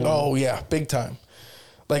astrology? Mm-hmm. Oh yeah, big time.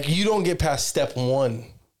 Like, you don't get past step one.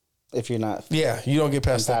 If you're not... Yeah, you don't get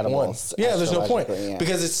past step one. Yeah, there's no point. Yeah.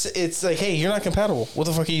 Because it's like, hey, you're not compatible. What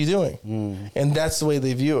the fuck are you doing? And that's the way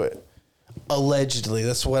they view it. Allegedly.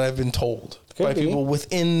 That's what I've been told. By people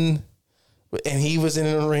within... And he was in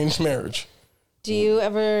an arranged marriage. Do you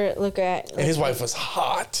ever look at... And his wife was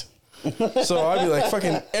hot. So I'd be like,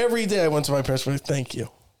 fucking every day I went to my parents and thank you.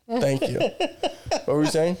 Thank you. What were you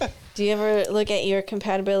saying? Do you ever look at your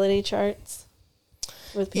compatibility charts?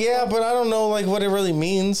 Yeah, but I don't know like what it really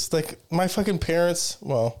means. Like my fucking parents,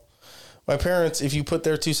 if you put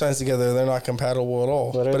their two signs together, they're not compatible at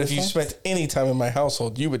all. But if you spent any time in my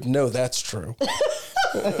household, you would know that's true.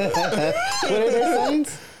 What are their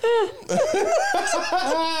signs?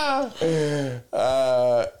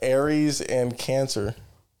 Aries and Cancer.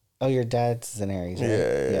 Oh, your dad's an Aries, right?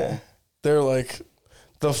 Yeah. They're like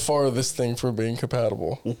the farthest thing from being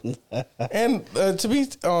compatible. And to be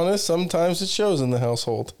honest, sometimes it shows in the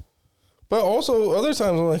household. But also other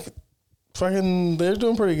times I'm like, fucking, they're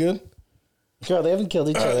doing pretty good. Girl, they haven't killed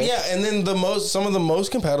each other. Yeah, and then some of the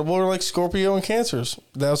most compatible are like Scorpio and Cancers.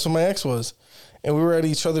 That's what my ex was. And we were at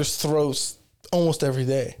each other's throats almost every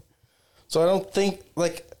day. So I don't think,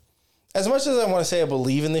 like, as much as I want to say I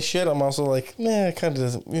believe in this shit, I'm also like, nah, it kind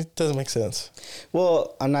of doesn't make sense.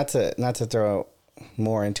 Well, I'm not to throw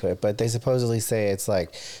more into it, but they supposedly say it's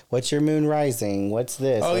like, what's your moon rising? What's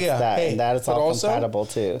this? Oh, what's yeah. that? Hey, and that it's all also, compatible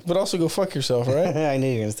too. But also go fuck yourself, right? I knew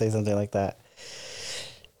you were going to say something like that.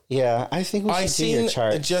 Yeah, I think we should do your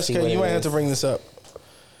chart. Jessica, you might have to bring this up.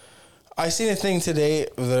 I seen a thing today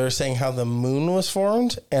that are saying how the moon was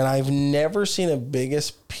formed, and I've never seen a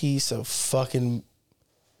biggest piece of fucking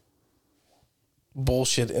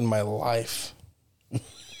bullshit in my life.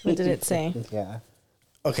 What did it say? Yeah.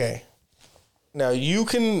 Okay. Now, you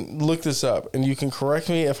can look this up, and you can correct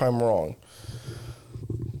me if I'm wrong.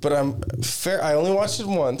 But I'm fair. I only watched it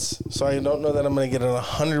once, so I don't know that I'm going to get it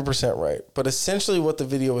 100% right. But essentially what the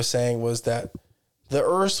video was saying was that the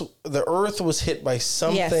Earth was hit by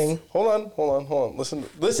something. Yes. Hold on.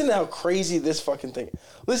 Listen to how crazy this fucking thing.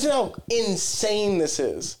 Listen to how insane this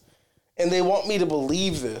is. And they want me to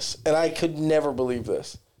believe this, and I could never believe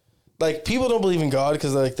this. Like, people don't believe in God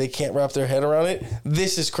because like they can't wrap their head around it.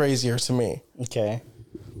 This is crazier to me. Okay.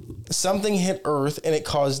 Something hit Earth and it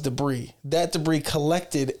caused debris. That debris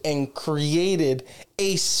collected and created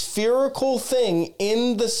a spherical thing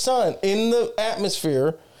in the sun, in the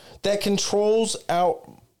atmosphere, that controls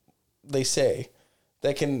out, they say,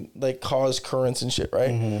 that can like cause currents and shit, right?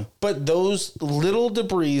 Mm-hmm. But those little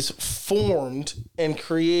debris formed and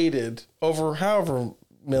created over however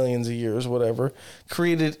millions of years, whatever,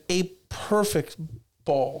 created a perfect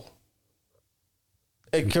ball.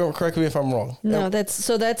 Correct me if I'm wrong. No, that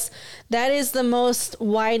is the most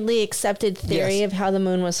widely accepted theory of how the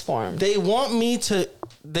moon was formed. They want me to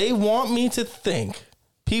think,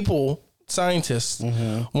 people, scientists,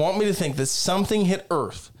 want me to think that something hit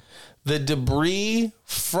Earth. The debris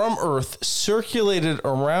from Earth circulated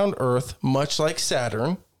around Earth, much like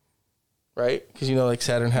Saturn, right? Because like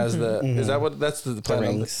Saturn has is that what, that's the planet?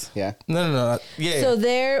 Rings, yeah. No. Yeah. So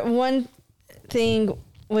their one thing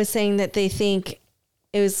was saying that they think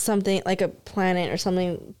it was something like a planet or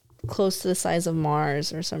something close to the size of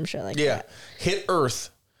Mars or some shit like that. Yeah. Hit Earth.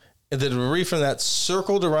 And the debris from that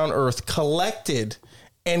circled around Earth, collected,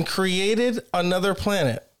 and created another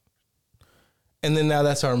planet. And then now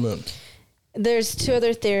that's our moon. There's two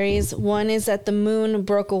other theories. One is that the moon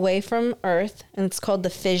broke away from Earth, and it's called the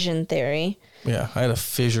fission theory. Yeah, I had a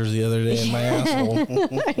fissure the other day in my asshole.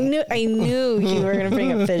 I knew you were going to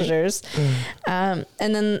bring up fissures. And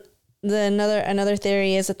then another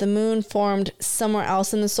theory is that the moon formed somewhere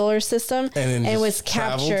else in the solar system and it was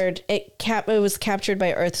captured. It was captured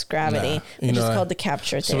by Earth's gravity, which is called the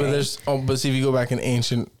capture theory. But see, if you go back in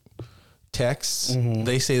ancient texts,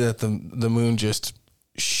 they say that the moon just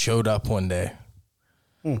showed up one day.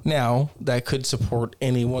 Now, that could support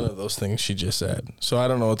any one of those things she just said. So I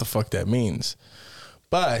don't know what the fuck that means.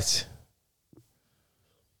 But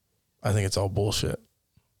I think it's all bullshit.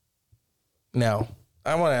 Now,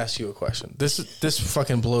 I want to ask you a question. This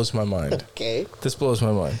fucking blows my mind. Okay. This blows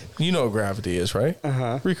my mind. You know what gravity is, right?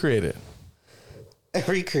 Uh-huh. Recreate it.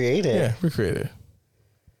 Recreate it? Yeah, recreate it.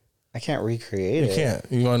 I can't recreate it. You can't.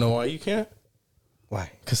 You want to know why you can't?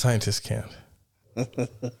 Why? Because scientists can't.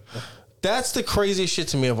 That's the craziest shit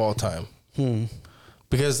to me of all time.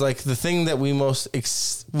 Because like the thing that we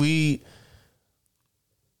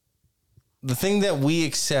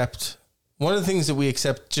accept, one of the things that we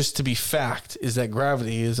accept just to be fact is that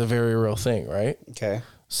gravity is a very real thing, right? Okay.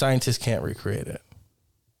 Scientists can't recreate it.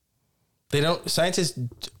 Scientists,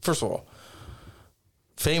 first of all,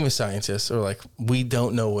 famous scientists are like, we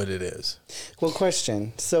don't know what it is. Well,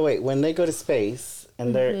 question. So wait, when they go to space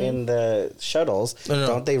and they're in the shuttles,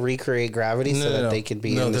 don't they recreate gravity so that they could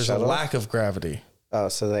be in the shuttle? There's a lack of gravity. Oh,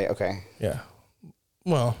 so okay. Yeah.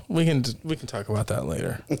 Well, we can talk about that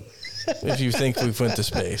later. If you think we've went to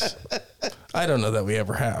space. I don't know that we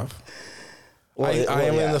ever have. I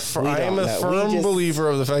am a firm believer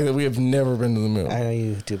of the fact that we have never been to the moon. I know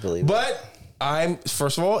you do believe but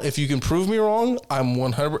first of all, if you can prove me wrong, I'm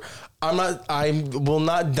 100. I will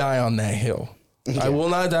not die on that hill. Yeah. I will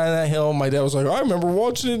not die on that hill. My dad was like, I remember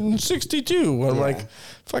watching it in 62. I'm like,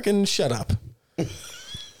 fucking shut up. There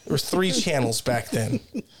was 3 channels back then.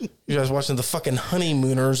 You guys watching the fucking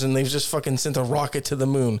honeymooners, and they've just fucking sent a rocket to the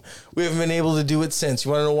moon. We haven't been able to do it since.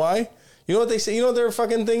 You want to know why? You know what they say? You know what their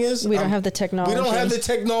fucking thing is? We don't have the technology. We don't have the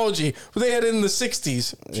technology. But they had it in the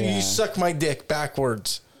 60s. Yeah. You suck my dick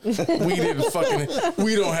backwards.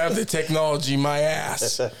 We don't have the technology, my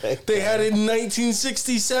ass. They had it in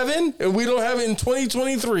 1967, and we don't have it in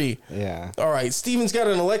 2023. Yeah. All right, Steven's got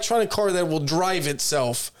an electronic car that will drive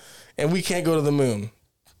itself, and we can't go to the moon.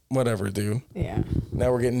 Whatever, dude. Yeah.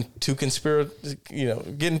 Now we're getting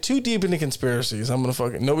getting too deep into conspiracies.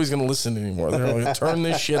 Nobody's gonna listen anymore. They're gonna turn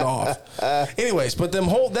this shit off. Anyways, but that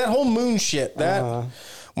whole moon shit.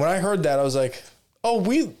 When I heard that, I was like,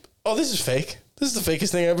 this is fake. This is the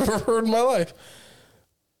fakest thing I've ever heard in my life.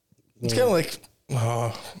 It's kind of like,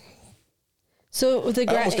 So I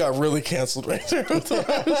almost got really canceled right there. That's what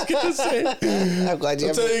I was gonna say. I'm glad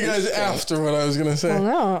I'll tell you guys after what I was gonna say.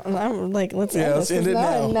 Well, no, I'm like, let's end it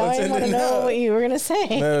now. Now I want to know what you were gonna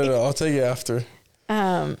say. No. I'll tell you after.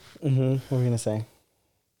 What were we gonna say?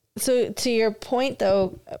 So to your point,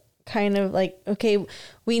 though, kind of like, okay,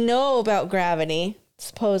 we know about gravity.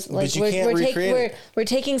 Suppose like we're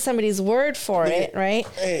taking somebody's word for it, right?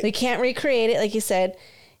 Hey. We can't recreate it, like you said.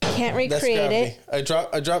 Can't recreate it. I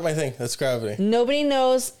dropped my thing. That's gravity. Nobody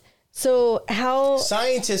knows. So how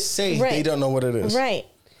scientists say they don't know what it is. Right.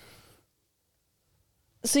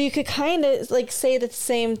 So you could kind of like say the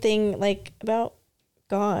same thing like about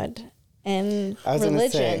God and I was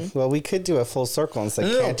religion. Gonna say, well, we could do a full circle and say,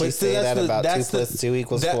 can't you say that about 2 + 2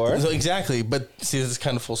 = 4? Exactly. But see, this is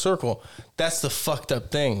kind of full circle. That's the fucked up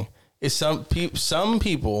thing. Is some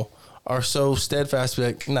people are so steadfast to be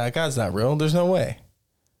like, nah, God's not real. There's no way.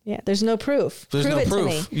 Yeah, there's no proof. There's Prove no it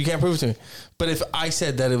proof. to me. You can't prove it to me. But if I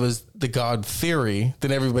said that it was the God theory,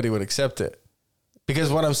 then everybody would accept it.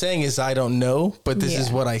 Because what I'm saying is I don't know, but this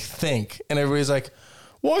is what I think. And everybody's like,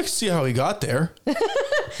 well, I can see how he got there.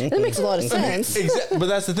 That makes a lot of sense. But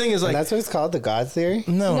that's the thing is like... And that's what it's called, the God theory?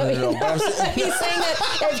 No. He's saying that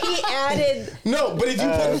if he added... No, but if you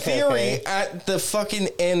put theory at the fucking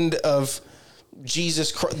end of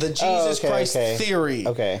Jesus Christ, the Jesus Christ theory...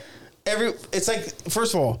 Okay. It's like,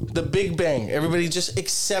 first of all, the Big Bang. Everybody just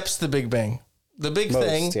accepts the Big Bang. The big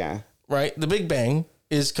thing, right? The Big Bang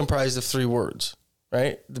is comprised of 3 words,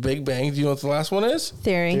 right? The Big Bang. Do you know what the last one is?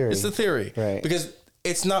 Theory. It's the theory, right? Because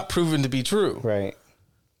it's not proven to be true, right?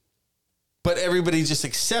 But everybody just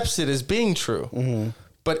accepts it as being true. Mm-hmm.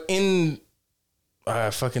 But in I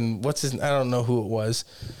don't know who it was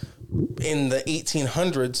in the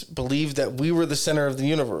 1800s believed that we were the center of the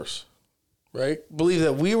universe. Right? Believe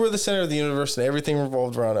that we were the center of the universe and everything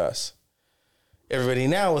revolved around us. Everybody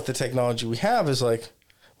now with the technology we have is like,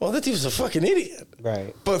 well, that dude was a fucking idiot.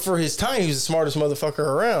 Right. But for his time, he was the smartest motherfucker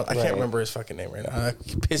around. I can't remember his fucking name right now. It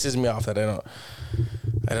pisses me off that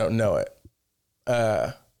I don't know it.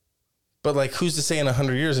 But like, who's to say in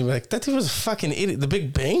 100 years and be like, that dude was a fucking idiot. The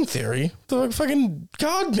Big Bang Theory, the fucking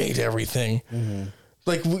God made everything. Mm-hmm.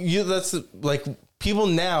 Like people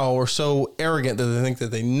now are so arrogant that they think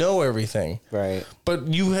that they know everything. Right. But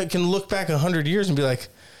you can look back 100 years and be like,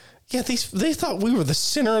 yeah, they thought we were the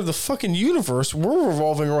center of the fucking universe. We're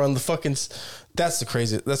revolving around the fucking... That's a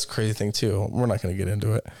crazy thing too. We're not going to get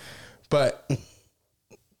into it. But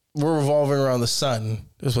we're revolving around the sun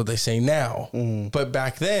is what they say now. Mm-hmm. But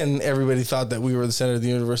back then, everybody thought that we were the center of the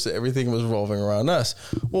universe, that everything was revolving around us.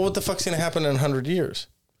 Well, what the fuck's going to happen in 100 years?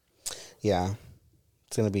 Yeah.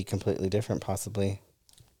 It's going to be completely different, possibly.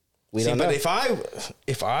 We don't know. But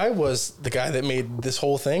if I was the guy that made this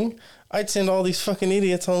whole thing, I'd send all these fucking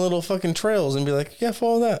idiots on little fucking trails and be like, yeah,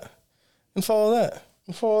 follow that. And follow that.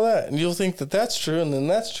 And follow that. And you'll think that that's true, and then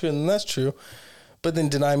that's true, and then that's true. But then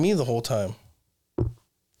deny me the whole time.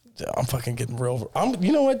 I'm fucking getting real.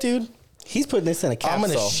 You know what, dude? He's putting this in a capsule. I'm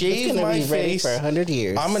going to shave my face for 100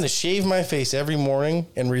 years. I'm going to shave my face every morning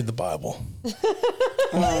and read the Bible.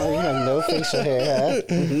 Oh, you have no facial hair,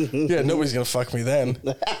 huh? Yeah, nobody's going to fuck me then.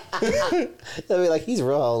 They'll be like, he's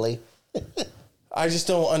real holy. I just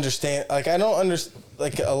don't understand. Like, I don't understand.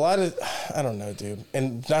 Like, a lot of... I don't know, dude.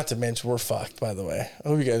 And not to mention, we're fucked, by the way. I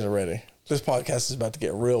hope you guys are ready. This podcast is about to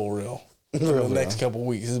get real. The next couple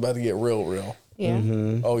weeks is about to get real. Yeah.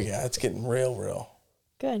 Mm-hmm. Oh, yeah. It's getting real.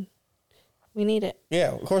 Good. We need it.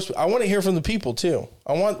 Yeah, of course. I want to hear from the people, too.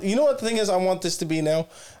 You know what the thing is I want this to be now?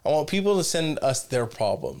 I want people to send us their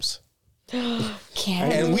problems.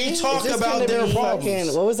 And we talk about their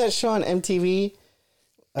problems. What was that show on MTV?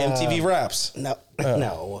 MTV Raps.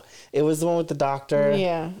 No. It was the one with the doctor.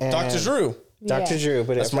 Yeah. Dr. Drew. Dr. Drew.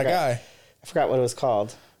 But that's my guy. I forgot what it was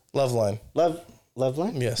called. Loveline.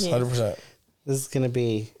 Loveline? Yes, 100%. This is going to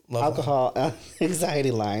be alcohol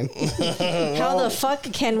anxiety line. How the fuck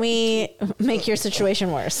can we make your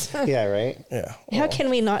situation worse? Yeah, right? Yeah. How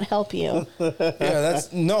can we not help you? Yeah,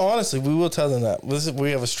 honestly, we will tell them that.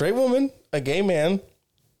 We have a straight woman, a gay man,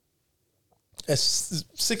 a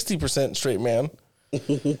 60% straight man,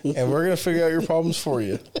 and we're gonna figure out your problems for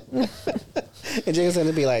you. And Jacob's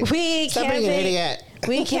gonna be like, we stop being an idiot.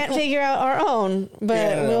 We can't figure out our own,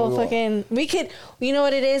 but we could. You know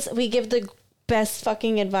what it is? We give the best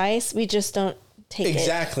fucking advice. We just don't take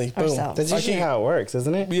it ourselves. That's usually how it works,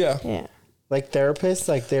 isn't it? Yeah. Like therapists,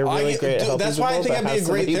 like they're really great at helping That's why I think I'd be a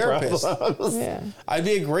great therapist. Yeah. I'd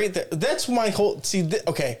be a great. That's my whole.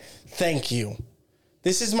 Okay, thank you.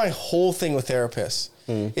 This is my whole thing with therapists.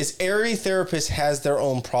 Is every therapist has their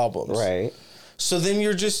own problems, right? So then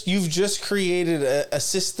you've just created a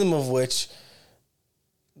system of which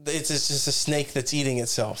it's just a snake that's eating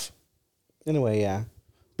itself. In a way, yeah.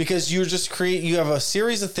 Because you have a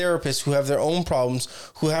series of therapists who have their own problems,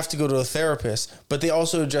 who have to go to a therapist, but they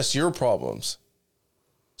also address your problems.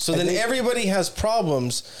 So then everybody has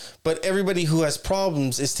problems, but everybody who has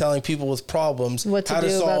problems is telling people with problems how to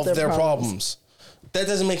solve their problems. That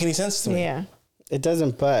doesn't make any sense to me. Yeah. It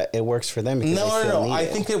doesn't, but it works for them. Because No. I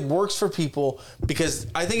think it works for people because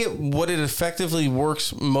I think what it effectively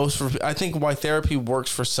works most for. I think why therapy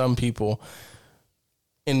works for some people,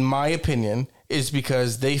 in my opinion, is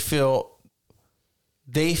because they feel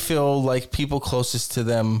like people closest to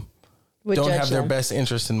them don't have their best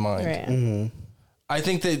interest in mind. Right. Mm-hmm. I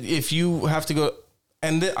think that if you have to go,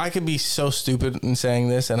 and I could be so stupid in saying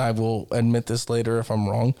this, and I will admit this later if I'm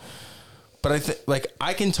wrong. But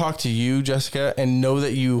I can talk to you, Jessica, and know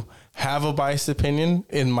that you have a biased opinion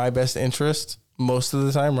in my best interest most of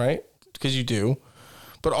the time, right? Because you do.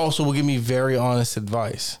 But also will give me very honest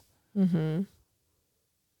advice. Mm-hmm.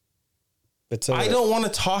 I don't want to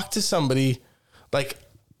talk to somebody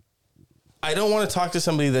I don't want to talk to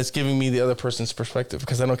somebody that's giving me the other person's perspective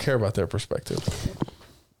because I don't care about their perspective.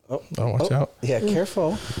 Watch out. Yeah,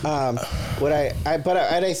 careful. What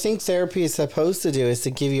I think therapy is supposed to do is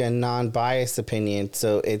to give you a non-biased opinion.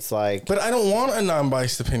 So it's like, but I don't want a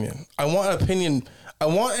non-biased opinion. I want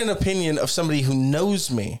an opinion of somebody who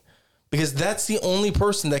knows me, because that's the only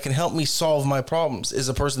person that can help me solve my problems is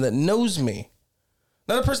a person that knows me.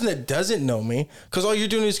 Not a person that doesn't know me, because all you're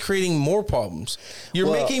doing is creating more problems.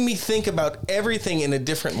 You're making me think about everything in a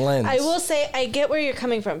different lens. I will say, I get where you're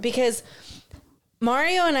coming from, because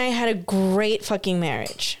Mario and I had a great fucking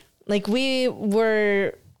marriage. Like, we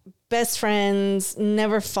were best friends,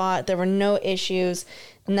 never fought. There were no issues,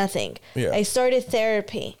 nothing. Yeah. I started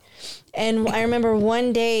therapy. And I remember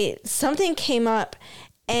one day something came up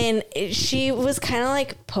and she was kind of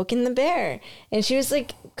like poking the bear. And she was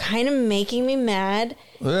like kind of making me mad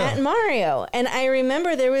at Mario. And I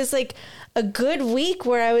remember there was like a good week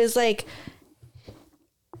where I was like,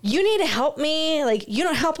 you need to help me. Like, you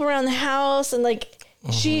don't help around the house. And like,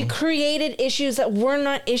 she created issues that were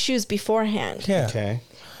not issues beforehand. Yeah. Okay.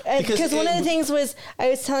 Because one of the things was, I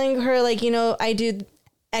was telling her, like, you know, I do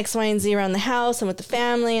X, Y, and Z around the house and with the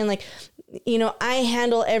family. And like, you know, I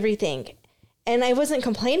handle everything. And I wasn't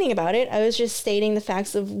complaining about it. I was just stating the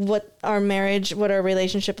facts of what our marriage, what our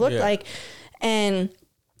relationship looked like. And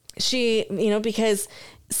she, you know, because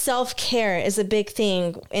self-care is a big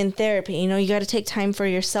thing in therapy. You know, you got to take time for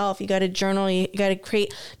yourself. You got to journal. You got to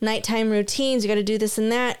create nighttime routines. You got to do this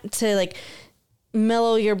and that to like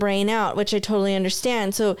mellow your brain out, which I totally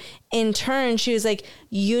understand. So in turn, she was like,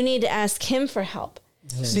 you need to ask him for help.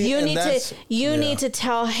 See, you need to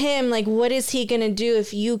tell him, like, what is he going to do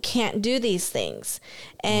if you can't do these things?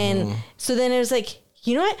 And so then it was like,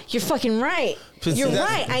 you know what? You're fucking right. You're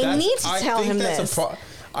right. I need to tell him this.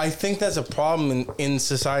 I think that's a problem in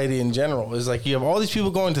society in general. Is like you have all these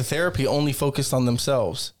people going to therapy only focused on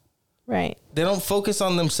themselves. Right. They don't focus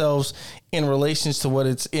on themselves in relations to what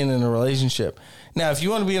it's in a relationship. Now, if you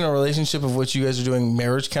want to be in a relationship of which you guys are doing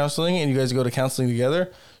marriage counseling and you guys go to counseling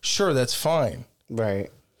together, sure, that's fine. Right.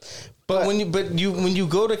 But when you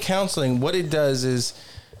go to counseling, what it does is,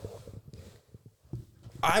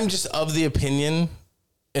 I'm just of the opinion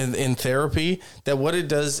in therapy that what it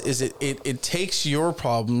does is it takes your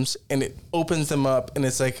problems and it opens them up, and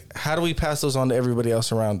it's like, how do we pass those on to everybody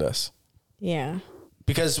else around us? Yeah.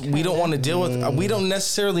 Because we don't want to deal with, we don't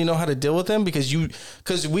necessarily know how to deal with them because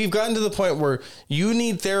we've gotten to the point where you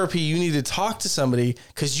need therapy, you need to talk to somebody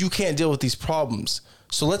because you can't deal with these problems.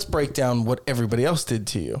 So let's break down what everybody else did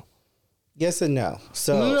to you. Yes and no.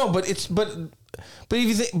 So no, but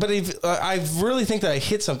I really think that I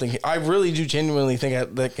hit something. I really do genuinely think I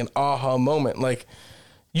had like an aha moment. Like,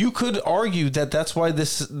 you could argue that that's why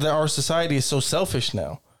our society is so selfish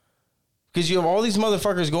now. Because you have all these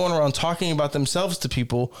motherfuckers going around talking about themselves to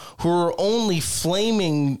people who are only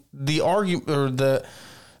flaming the argument or the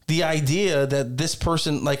idea that this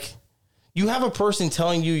person, like, you have a person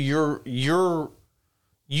telling you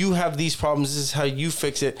you have these problems. This is how you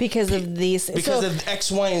fix it. Because of these. Because of X,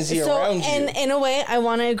 Y, and Z around you. And in a way, I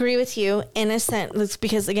want to agree with you in a sense.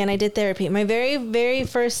 Because, again, I did therapy. My very, very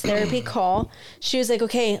first therapy call, she was like,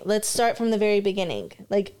 okay, let's start from the very beginning.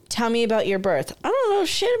 Like, tell me about your birth. I don't know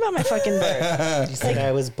shit about my fucking birth. You said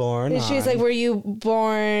I was born She was like, were you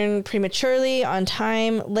born prematurely, on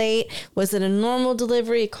time, late? Was it a normal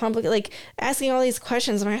delivery, complicated? Like, asking all these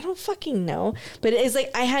questions. I'm like, I don't fucking know. But it's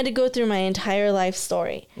like, I had to go through my entire life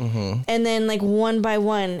story. Mm-hmm. And then, like, one by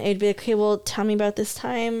one, it'd be like, okay, well, tell me about this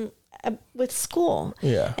time with school.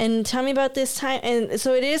 Yeah. And tell me about this time. And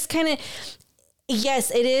so it is kind of...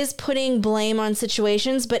 Yes, it is putting blame on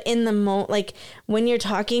situations, but in the moment, like when you're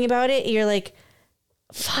talking about it, you're like,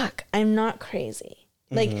 fuck, I'm not crazy.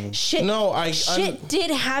 Like shit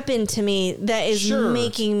did happen to me that is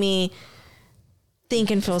making me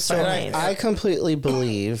think and feel so ways. I completely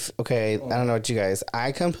believe, okay, I don't know what you guys,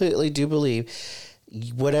 I completely do believe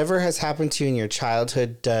whatever has happened to you in your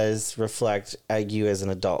childhood does reflect you as an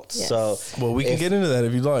adult. Yes. So, well, we can get into that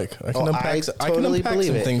if you'd like. I can unpack some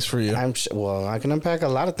things for you. I can unpack a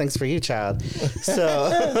lot of things for you, child.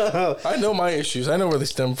 So, I know my issues. I know where they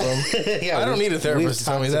stem from. I don't need a therapist to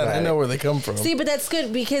tell me that. I know where they come from. See, but that's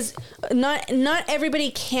good because not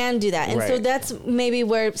everybody can do that, and so that's maybe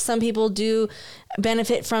where some people do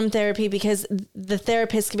benefit from therapy because the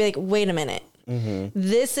therapist can be like, wait a minute. Mm-hmm.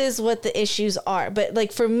 This is what the issues are. But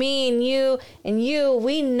like for me and you,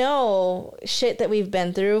 we know shit that we've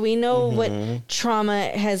been through. We know what trauma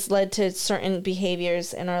has led to certain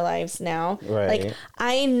behaviors in our lives now. Right. Like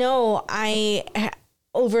I know I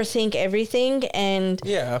overthink everything and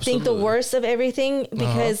think the worst of everything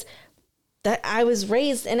because that I was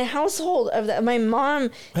raised in a household of that. My mom,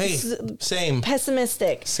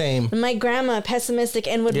 pessimistic. My grandma, pessimistic,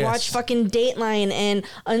 and would watch fucking Dateline and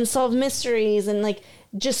Unsolved Mysteries and like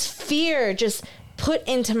just fear, just put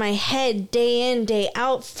into my head day in, day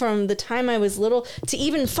out from the time I was little to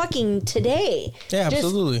even fucking today. Yeah,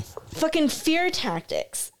 absolutely. Just fucking fear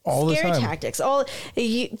tactics. All the time. Scary tactics.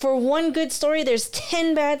 For one good story, there's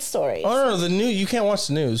 10 bad stories. Oh, no, the news. You can't watch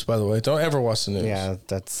the news, by the way. Don't ever watch the news. Yeah,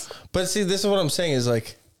 that's... But see, this is what I'm saying is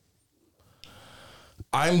like,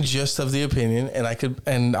 I'm just of the opinion, if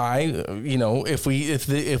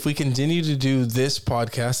we continue to do this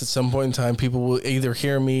podcast at some point in time, people will either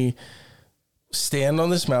hear me stand on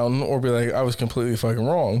this mountain or be like, I was completely fucking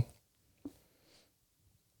wrong.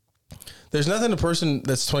 There's nothing a person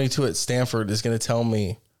that's 22 at Stanford is going to tell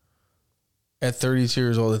me at 32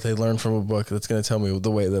 years old that they learned from a book that's going to tell me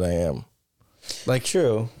the way that I am. Like,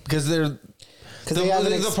 true. Because they have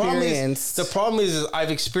an experience. The problem is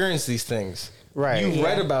I've experienced these things. Right. You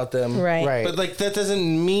read about them. Right. But like that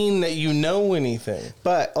doesn't mean that you know anything.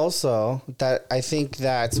 But also that I think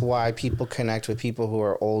that's why people connect with people who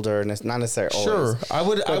are older and it's not necessarily always. Sure. I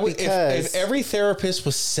would if every therapist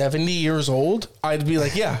was 70 years old, I'd be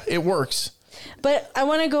like, yeah, it works. But I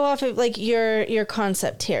want to go off of like your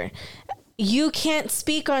concept here. You can't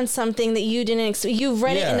speak on something that you didn't. You've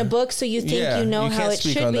read it in a book, so you think you know how it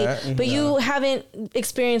should be, but you haven't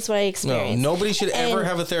experienced what I experienced. No, nobody should ever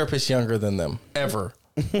have a therapist younger than them. Ever.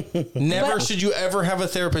 Never should you ever have a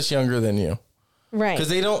therapist younger than you. Right. Because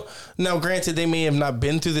they don't. Now, granted, they may have not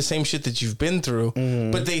been through the same shit that you've been through,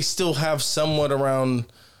 but they still have somewhere around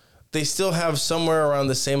the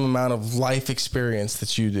same amount of life experience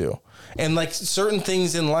that you do. And like certain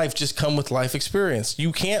things in life just come with life experience.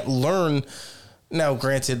 You can't learn. Now,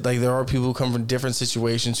 granted, like there are people who come from different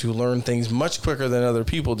situations who learn things much quicker than other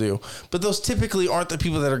people do. But those typically aren't the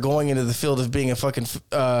people that are going into the field of being a fucking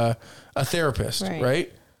a therapist,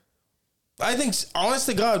 right? I think, honest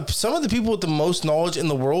to God, some of the people with the most knowledge in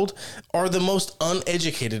the world are the most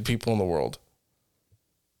uneducated people in the world.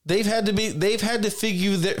 They've had to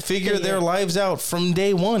figure their lives out from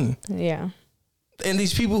day one. Yeah. And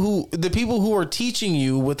the people who are teaching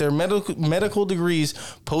you with their medical degrees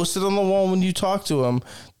posted on the wall when you talk to them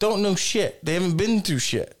don't know shit. They haven't been through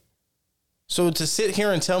shit. So to sit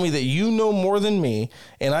here and tell me that you know more than me,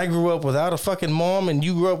 and I grew up without a fucking mom, and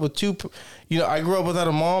you grew up with I grew up without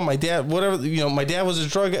a mom, my dad, whatever, my dad was a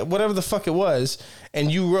drug, whatever the fuck it was,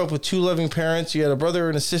 and you grew up with two loving parents, you had a brother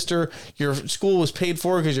and a sister, your school was paid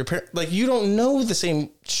for because your parents, like, you don't know the same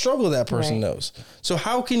struggle that person knows. So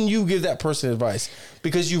how can you give that person advice?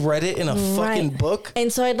 Because you read it in a fucking book?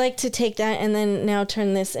 And so I'd like to take that and then now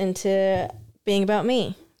turn this into being about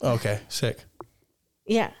me. Okay, sick.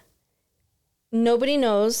 Yeah. Nobody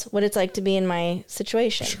knows what it's like to be in my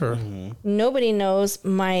situation. Sure. Mm-hmm. Nobody knows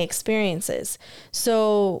my experiences.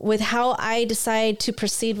 So with how I decide to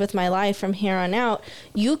proceed with my life from here on out,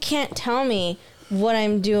 you can't tell me what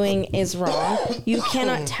I'm doing is wrong. You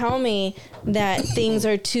cannot tell me that things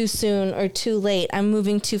are too soon or too late. I'm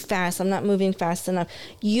moving too fast. I'm not moving fast enough.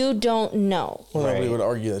 You don't know. Well, nobody would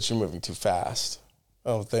argue that you're moving too fast. I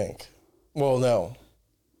don't think. Well, no.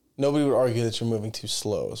 Nobody would argue that you're moving too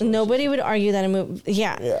slow. Nobody would argue that I'm moving.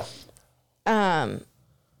 Yeah. Yeah.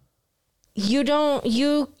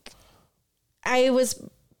 I was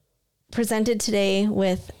presented today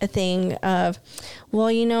with a thing of,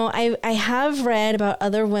 well, you know, I have read about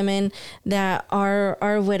other women that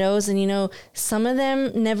are widows, and, you know, some of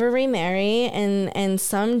them never remarry and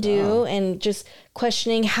some do, and just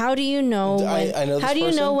questioning, how do you know when, I know this how do you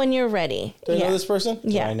person? Know when you're ready? Do I know this person?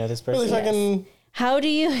 Yeah. I know this person. Really fucking... How do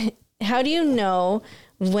you know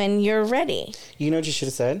when you're ready? You know what you should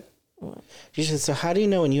have said? You should. So how do you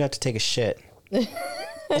know when you have to take a shit? Do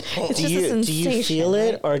you feel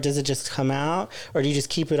it, or does it just come out, or do you just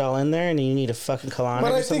keep it all in there and you need a fucking colonic?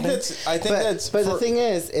 But I think that's. But the thing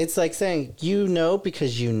is, it's like saying you know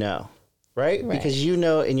because you know, right? Because you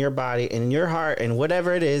know in your body, in your heart, and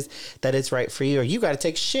whatever it is that it's right for you, or you got to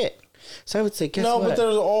take shit. So I would say, guess what? But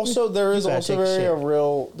there is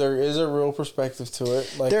a real perspective to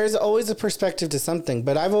it. Like, there is always a perspective to something,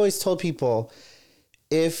 but I've always told people,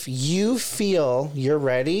 if you feel you're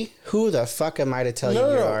ready, who the fuck am I to tell you you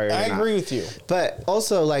are? I agree with you. But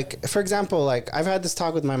also, like, for example, like, I've had this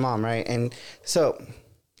talk with my mom, right? And so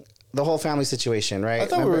the whole family situation, right? I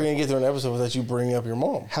thought we were going to get through an episode without you bringing up your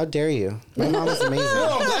mom. How dare you? My mom is amazing.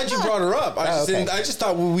 No, I'm glad you brought her up. I just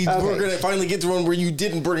thought we were going to finally get to one where you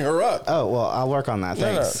didn't bring her up. Oh, well, I'll work on that.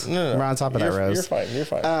 Thanks. No. We're on top of that, Rose. You're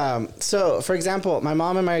fine. So, for example, my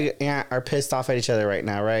mom and my aunt are pissed off at each other right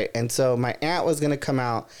now, right? And so my aunt was going to come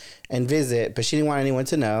out and visit, but she didn't want anyone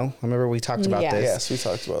to know. I remember we talked about this. Yes, we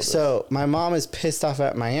talked about this. So my mom is pissed off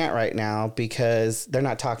at my aunt right now because they're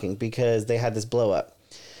not talking, because they had this blow up.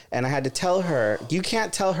 And I had to tell her, you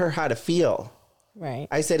can't tell her how to feel. Right.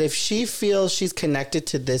 I said, if she feels she's connected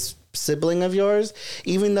to this sibling of yours,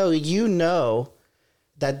 even though you know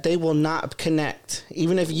that they will not connect,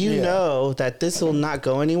 even if you know that this will not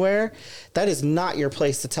go anywhere, that is not your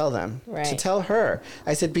place to tell them. Right. To tell her.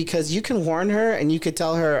 I said, because you can warn her and you could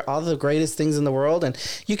tell her all the greatest things in the world, and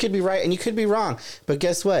you could be right and you could be wrong. But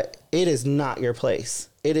guess what? It is not your place.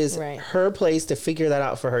 It is her place to figure that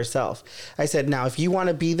out for herself. I said, now, if you want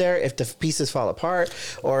to be there, if the pieces fall apart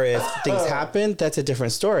or if things happen, that's a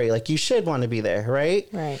different story. Like, you should want to be there, right?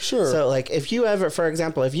 Right. Sure. So, like, if you ever, for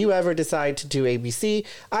example, if you ever decide to do ABC,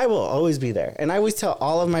 I will always be there. And I always tell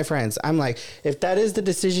all of my friends, I'm like, if that is the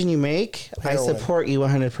decision you make, I support you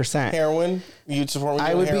 100%. Heroin? You'd support me?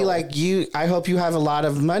 I would be like, I hope you have a lot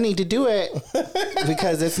of money to do it,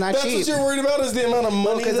 because it's not cheap. That's what you're worried about, is the amount of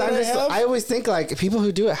money that I have? I always think, like, people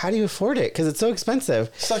who do it, how do you afford it? Because it's so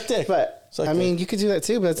expensive. Suck dick. But I mean, you could do that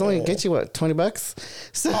too, but it's only going to get you, what, $20?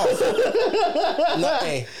 So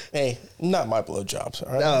hey, not my blowjobs.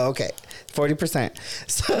 All right? Oh, okay. 40%.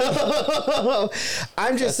 So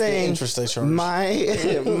I'm just saying,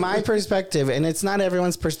 my perspective, and it's not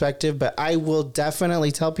everyone's perspective, but I will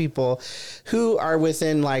definitely tell people who are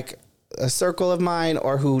within, like, a circle of mine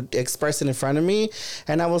or who express it in front of me,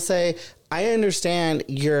 and I will say, I understand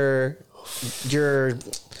your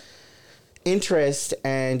interest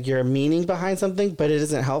and your meaning behind something, but it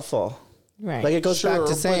isn't helpful. Right. Like, it goes back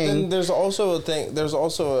to saying, but then there's also a thing. There's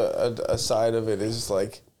also a side of it is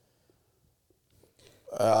like,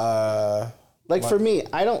 for me,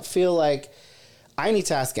 I don't feel like I need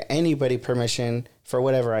to ask anybody permission for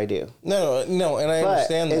whatever I do. No, and I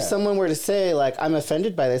understand that. If someone were to say, like, I'm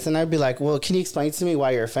offended by this, and I'd be like, well, can you explain to me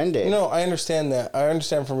why you're offended? No, I understand that. I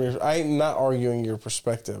understand from your. I'm not arguing your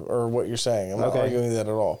perspective or what you're saying. I'm not arguing that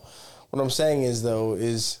at all. What I'm saying is, though,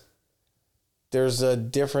 is there's a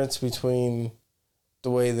difference between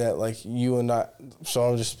the way that, like, you and I. So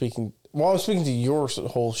I'm just speaking. While I'm speaking to your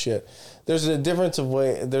whole shit, there's a difference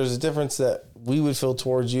that we would feel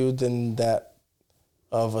towards you than that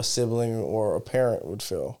of a sibling or a parent would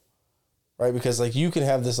feel, right? Because, like, you can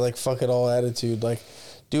have this, like, fuck it all attitude, like,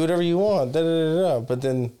 do whatever you want, but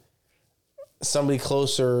then somebody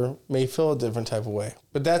closer may feel a different type of way.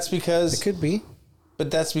 But that's because it could be.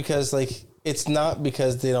 But that's because, like, it's not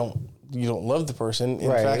because you don't love the person.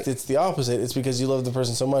 In fact, it's the opposite. It's because you love the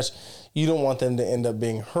person so much, you don't want them to end up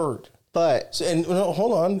being hurt. But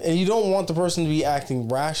hold on, and you don't want the person to be acting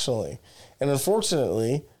rationally, and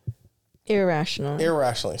unfortunately, irrationally.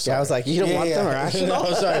 Sorry. Yeah, I was like, you don't want them irrational.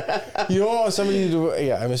 No, sorry. You don't want somebody to.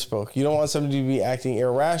 Yeah, I misspoke. You don't want somebody to be acting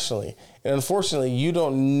irrationally, and unfortunately, you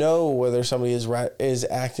don't know whether somebody is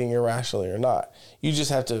acting irrationally or not. You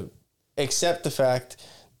just have to accept the fact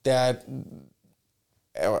that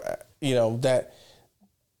that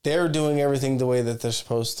they're doing everything the way that they're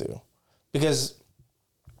supposed to, because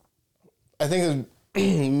I think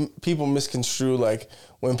people misconstrue like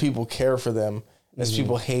when people care for them as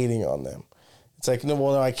people hating on them. It's like,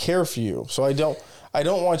 no, I care for you. So I don't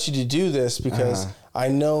want you to do this because I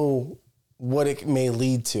know what it may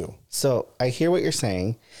lead to. So I hear what you're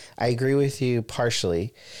saying. I agree with you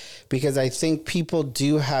partially because I think people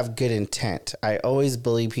do have good intent. I always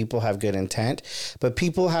believe people have good intent, but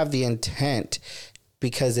people have the intent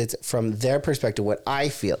because it's from their perspective, what I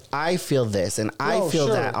feel. I feel this and I feel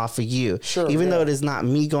that off of you. Sure, even though it is not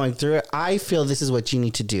me going through it, I feel this is what you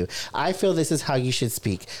need to do. I feel this is how you should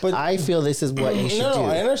speak. But I feel this is what you should do.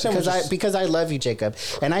 I understand because I love you, Jacob.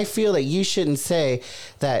 And I feel that you shouldn't say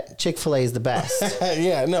that Chick-fil-A is the best.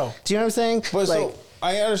 Yeah, no. Do you know what I'm saying? But so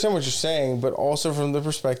I understand what you're saying, but also from the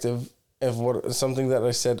perspective of something that I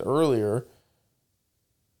said earlier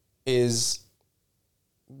is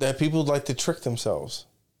that people like to trick themselves.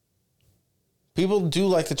 People do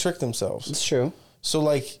like to trick themselves. It's true. So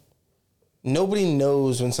like nobody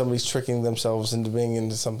knows when somebody's tricking themselves into being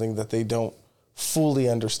into something that they don't fully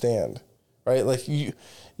understand, right? Like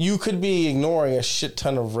you could be ignoring a shit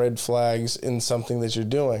ton of red flags in something that you're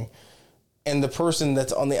doing, and the person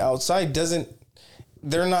that's on the outside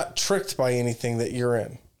they're not tricked by anything that you're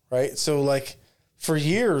in, right? So like for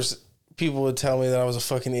years, people would tell me that I was a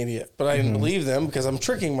fucking idiot, but I didn't believe them because I'm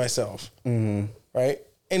tricking myself, right?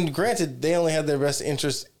 And granted, they only had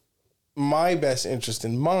my best interest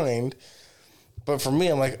in mind, but for me,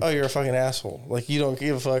 I'm like, oh, you're a fucking asshole. Like, you don't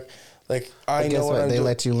give a fuck. Like, I know what I'm doing. They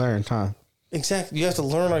let you learn, huh? Exactly. You have to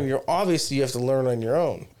learn obviously you have to learn on your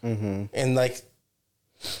own. And like,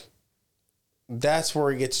 that's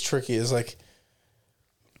where it gets tricky is like,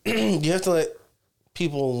 you have to let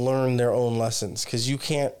people learn their own lessons because you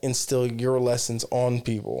can't instill your lessons on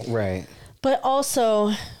people. Right. But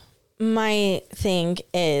also, my thing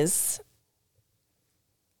is,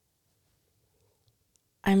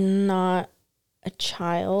 I'm not a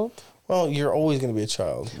child. Well, you're always going to be a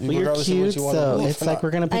child. Well, you're cute, so it's like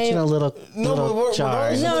we're going to put you in a little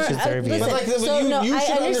jar. No, listen, you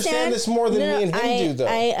should understand this more than me and him do, though.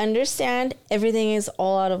 I understand everything is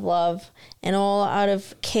all out of love and all out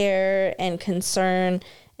of care and concern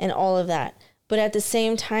and all of that. But at the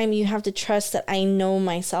same time, you have to trust that I know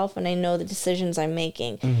myself and I know the decisions I'm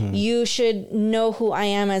making. You should know who I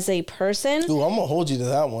am as a person. Ooh, I'm going to hold you to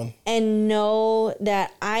that one. And know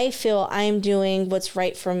that I feel I'm doing what's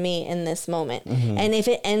right for me in this moment. And if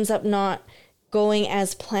it ends up not going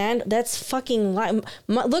as planned, that's fucking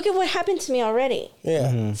look at what happened to me already.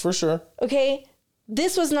 Yeah, for sure. Okay?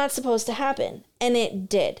 This was not supposed to happen. And it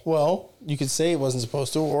did. Well, you could say it wasn't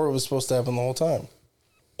supposed to, or it was supposed to happen the whole time.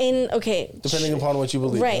 Depending upon what you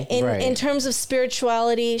believe. Right. In terms of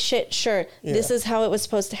spirituality, sure. Yeah. This is how it was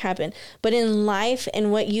supposed to happen. But in life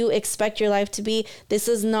and what you expect your life to be, this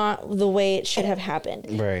is not the way it should have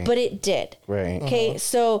happened. Right. But it did. Right. Okay.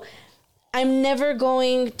 So I'm never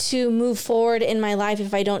going to move forward in my life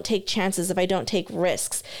if I don't take chances, if I don't take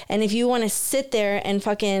risks. And if you want to sit there and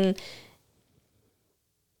fucking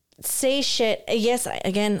say shit, yes,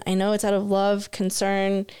 again, I know it's out of love,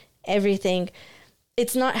 concern, everything.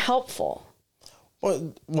 It's not helpful.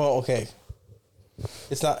 Well, okay.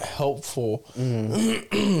 It's not helpful,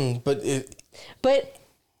 but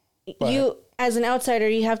you, as an outsider,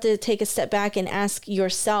 you have to take a step back and ask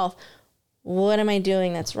yourself, what am I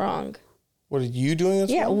doing that's wrong? What are you doing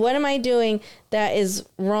that's wrong? Yeah, what am I doing that is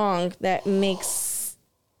wrong that makes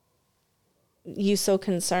you so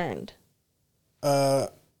concerned? Well,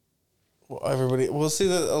 everybody, we'll see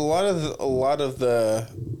that a lot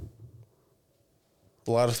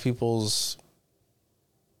of people's,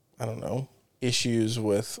 I don't know, issues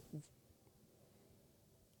with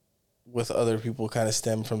other people kind of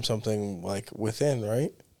stem from something like within,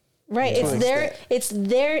 right? Right. It's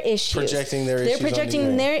their issues. Projecting their issues. They're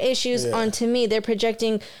projecting their issues onto me. They're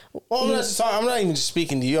projecting. Well, I'm not even just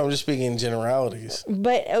speaking to you. I'm just speaking in generalities.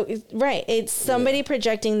 But right, it's somebody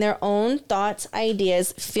projecting their own thoughts,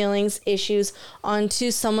 ideas, feelings, issues onto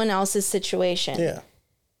someone else's situation. Yeah.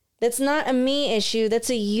 That's not a me issue. That's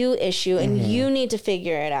a you issue, and you need to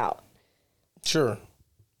figure it out. Sure.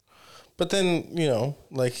 But then, go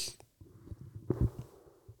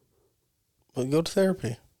to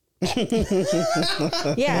therapy.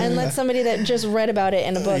 Yeah, and let somebody that just read about it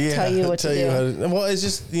in a book tell you what to do. Well, it's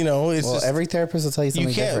just, just every therapist will tell you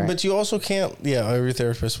something different. But you also can't, every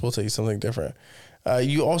therapist will tell you something different.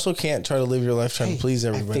 You also can't try to live your life trying to please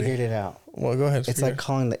everybody. I figured it out. Well, go ahead. It's like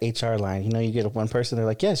calling the HR line. You know, you get one person, they're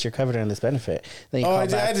like, yes, you're covered under this benefit. Then you call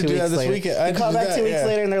back I had to do that this weekend. You call back 2 weeks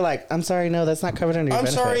later and they're like, I'm sorry, no, that's not covered under your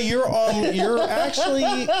benefit. I'm sorry,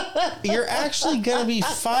 you're actually going to be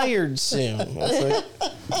fired soon. It's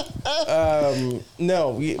like,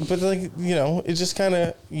 no, but like, you know, it's just kind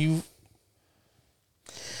of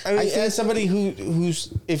I mean, as somebody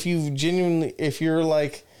who's, if you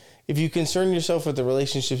concern yourself with the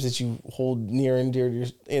relationships that you hold near and dear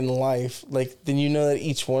to in life, like, then you know that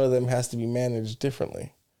each one of them has to be managed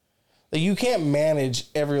differently. Like, you can't manage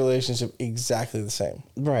every relationship exactly the same.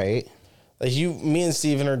 Right. Like, me and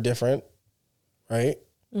Steven are different, right?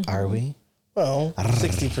 Mm-hmm. Are we? Well,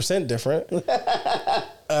 60% different.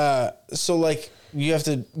 So, like,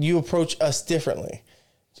 you approach us differently.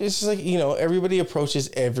 It's just like, you know, everybody approaches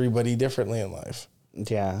everybody differently in life.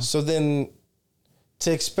 Yeah. So then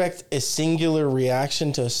to expect a singular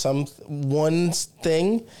reaction to one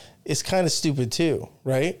thing is kind of stupid too,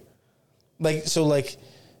 right? Like, so like,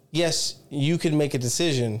 yes, you could make a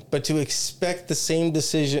decision, but to expect the same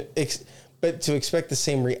decision, but to expect the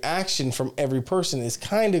same reaction from every person is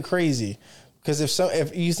kind of crazy. Because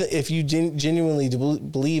if you genuinely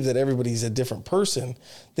believe that everybody's a different person,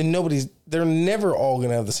 then they're never all going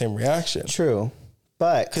to have the same reaction. True.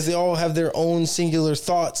 But because they all have their own singular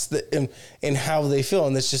thoughts and how they feel,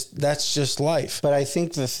 and that's just life. But I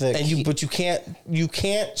think you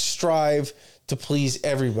can't strive to please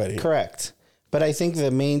everybody. Correct. But I think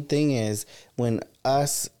the main thing is when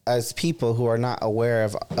us as people who are not aware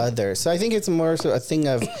of others. So I think it's more so a thing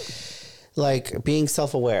of like being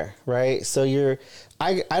self-aware, right? So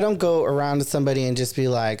I don't go around to somebody and just be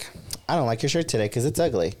like, I don't like your shirt today because it's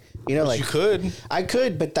ugly. You know, but like I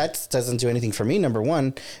could, but that doesn't do anything for me. Number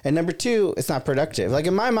one, and number two, it's not productive. Like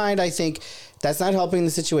in my mind, I think that's not helping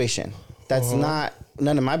the situation. That's not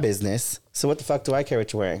none of my business. So what the fuck do I care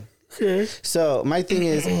what you're wearing? Okay. So my thing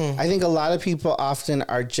is, I think a lot of people often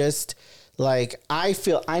are just like, I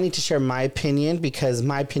feel I need to share my opinion because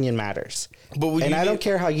my opinion matters. And I don't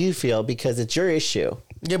care how you feel because it's your issue.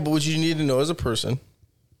 Yeah, but what you need to know as a person,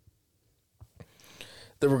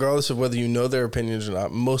 that regardless of whether you know their opinions or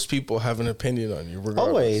not, most people have an opinion on you. Regardless.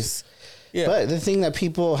 Always. Yeah. But the thing that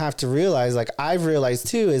people have to realize, like I've realized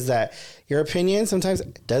too, is that your opinion sometimes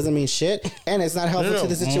doesn't mean shit and it's not helpful to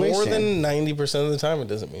the situation. More than 90% of the time, it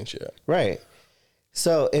doesn't mean shit. Right.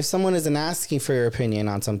 So if someone isn't asking for your opinion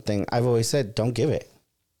on something, I've always said, don't give it.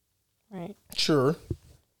 Right. Sure.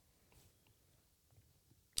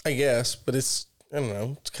 I guess, but it's, I don't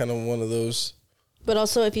know, it's kind of one of those. But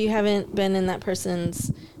also, if you haven't been in that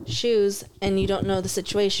person's shoes and you don't know the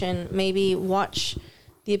situation, maybe watch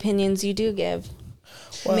the opinions you do give.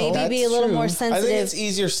 Well, maybe be a little more sensitive. I think it's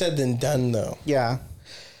easier said than done, though. Yeah.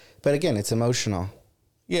 But again, it's emotional.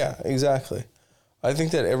 Yeah, exactly. I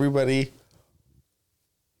think that everybody,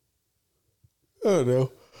 I don't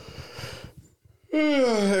know,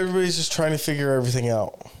 everybody's just trying to figure everything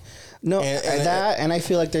out. No, and I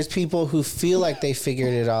feel like there's people who feel like they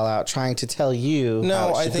figured it all out, trying to tell you.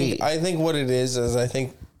 No, I think what it is I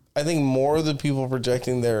think more of the people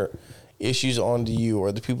projecting their issues onto you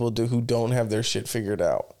are the people who don't have their shit figured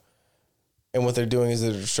out, and what they're doing is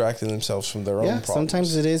they're distracting themselves from their own problems.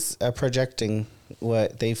 Sometimes it is projecting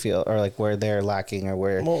what they feel or like where they're lacking or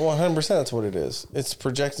where. Well, 100%. That's what it is. It's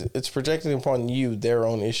projecting upon you their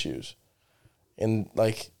own issues, and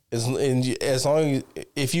like. As long as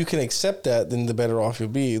if you can accept that, then the better off you'll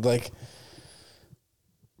be. Like,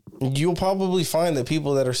 you'll probably find that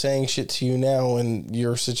people that are saying shit to you now in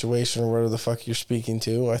your situation or whatever the fuck you're speaking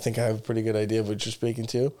to, I think I have a pretty good idea of what you're speaking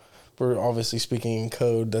to. We're obviously speaking in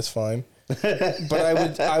code. That's fine.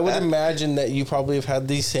 But I would imagine that you probably have had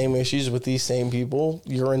these same issues with these same people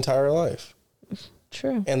your entire life.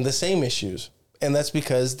 True. And the same issues, and that's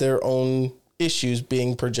because their own issues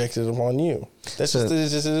being projected upon you. That's just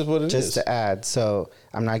what it is. Just to add, so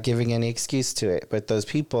I'm not giving any excuse to it, but those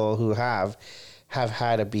people who have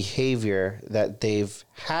had a behavior that they've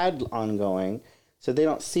had ongoing, so they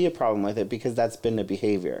don't see a problem with it because that's been a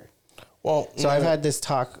behavior. Well, so I've had this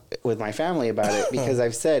talk with my family about it because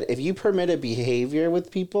I've said if you permit a behavior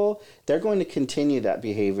with people, they're going to continue that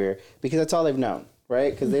behavior because that's all they've known.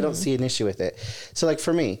 Right? Because they don't see an issue with it. So like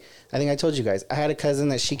for me, I think I told you guys, I had a cousin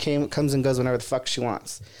that comes and goes whenever the fuck she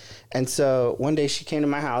wants. And so one day she came to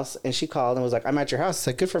my house and she called and was like, I'm at your house. I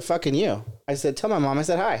said, good for fucking you. I said, tell my mom I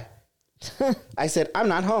said hi. I said, I'm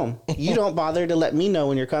not home. You don't bother to let me know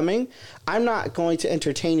when you're coming. I'm not going to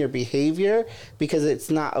entertain your behavior because it's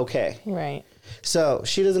not okay. Right. So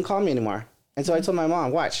she doesn't call me anymore. And so I told my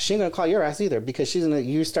mom, watch, she ain't going to call your ass either because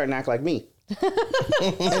you're starting to act like me.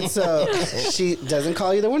 And so she doesn't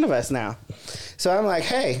call either one of us now. So I'm like,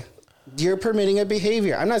 hey, You're permitting a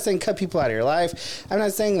behavior. I'm not saying cut people out of your life. I'm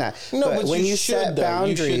not saying that. No, but when you set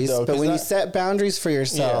boundaries, you set boundaries for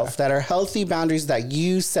yourself that are healthy boundaries that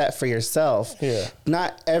you set for yourself,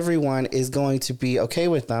 not everyone is going to be okay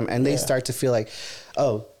with them, and they start to feel like,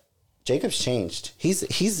 oh, Jacob's changed.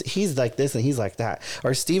 He's like this and he's like that.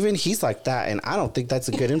 Or Steven, he's like that, and I don't think that's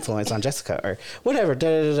a good influence on Jessica, or whatever,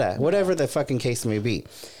 whatever the fucking case may be.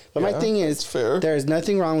 But my thing is, there's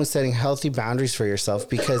nothing wrong with setting healthy boundaries for yourself,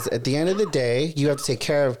 because at the end of the day, you have to take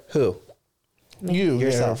care of who? You,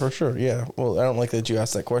 yourself. Yeah, for sure. Yeah. Well, I don't like that you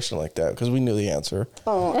asked that question like that, because we knew the answer.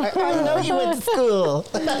 Oh, I know you went to school.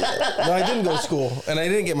 No, I didn't go to school, and I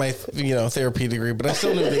didn't get my therapy degree, but I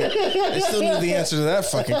still knew the answer to that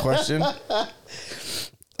fucking question.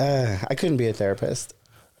 I couldn't be a therapist.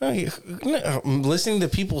 Listening to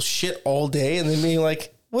people shit all day and then being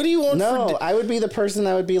like, what do you want? No, I would be the person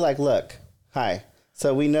that would be like, look, hi.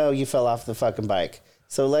 So we know you fell off the fucking bike.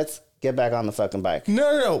 So let's get back on the fucking bike.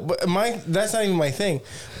 No. But that's not even my thing.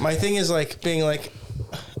 My thing is like being like,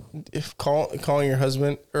 if calling your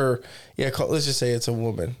husband, or let's just say it's a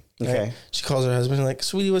woman. Okay. Right? She calls her husband like,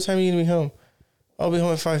 sweetie, what time are you gonna be home? I'll be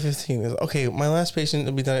home at 5:15. Okay, my last patient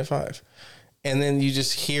will be done at 5. And then you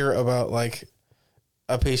just hear about like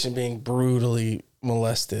a patient being brutally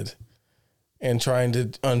molested, and trying to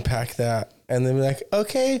unpack that, and then be like,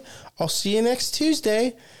 okay, I'll see you next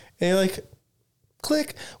Tuesday. And you're like,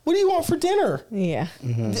 click, what do you want for dinner? Yeah.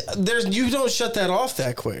 Mm-hmm. You don't shut that off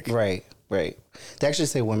that quick. Right. They actually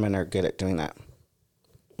say women are good at doing that.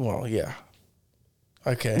 Well, yeah.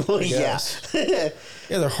 Okay. Well, yeah. Yeah,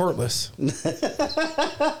 they're heartless.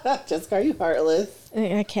 Jessica, are you heartless?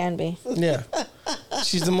 I can be. Yeah.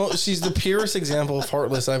 She's the purest example of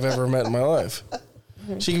heartless I've ever met in my life.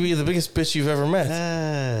 She could be the biggest bitch you've ever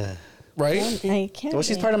met. Right? I can't. Well,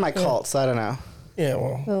 she's part of my cult, so I don't know. Yeah,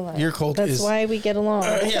 well, your cult that's is... That's why we get along.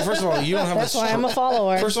 Yeah, first of all, you don't have That's why I'm a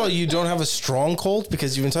follower. First of all, you don't have a strong cult,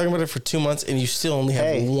 because you've been talking about it for 2 months and you still only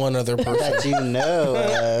have one other person. That you know.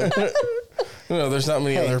 No, there's not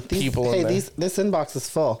many other people in there. This inbox is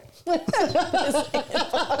full.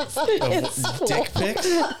 Dick pics?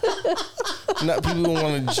 Not people who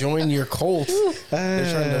want to join your cult.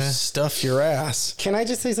 They're trying to stuff your ass. Can I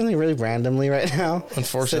just say something really randomly right now?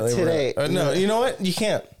 Unfortunately, so today, no. You know what? You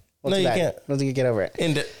can't. No, you can't. Once you get over it,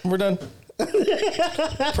 end it. We're done.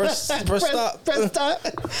 Press stop. Press stop.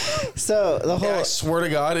 So the whole. I swear to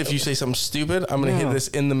God, if you say something stupid, I'm gonna hit this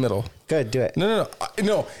in the middle. Good, do it. No.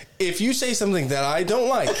 If you say something that I don't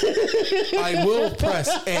like, I will press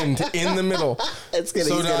end in the middle. It's gonna.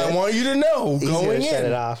 So now I want you to know going in. Shut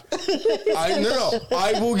it off.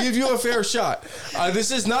 I will give you a fair shot.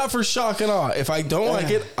 This is not for shock and awe. If I don't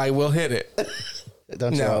like it, I will hit it.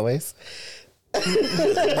 Don't you always? I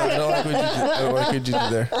don't like what you did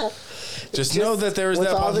there. Just know that there is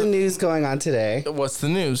that. With all the news going on today. What's the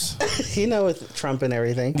news? With Trump and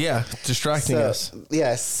everything. Yeah, distracting us.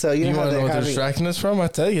 Yes. So you want to know what they're distracting us from? I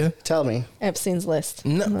tell you. Tell me. Epstein's list.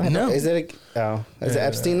 No. Is it? Is it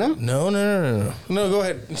Epstein now? No. No, go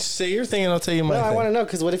ahead. Say your thing, and I'll tell you my thing. I want to know,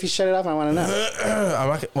 because what if you shut it off? I want to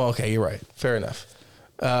know. Well, okay, you're right. Fair enough.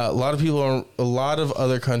 A lot of people are. A lot of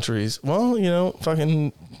other countries. Well,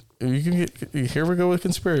 fucking. You can get. Here we go with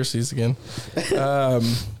conspiracies again.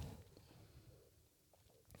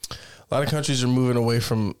 A lot of countries are moving away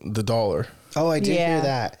from the dollar. Oh, I did hear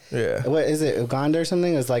that. Yeah. What is it? Uganda or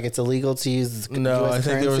something? It's like it's illegal to use. No, US I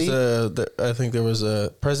think currency? there was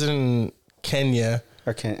a president in Kenya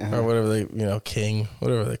or whatever they king,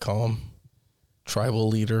 whatever they call him, tribal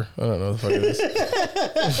leader. I don't know what the fuck it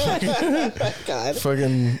is. God.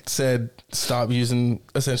 Fucking said stop using.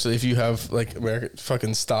 Essentially, if you have like America,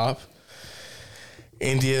 fucking stop.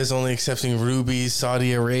 India is only accepting rupees.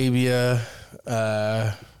 Saudi Arabia.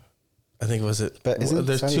 I think but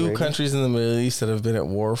there's Saudi 2 Arabia? Countries in the Middle East that have been at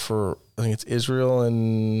war for. I think it's Israel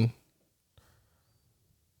and.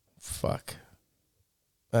 Fuck.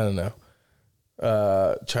 I don't know.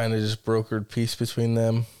 China just brokered peace between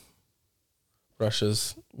them.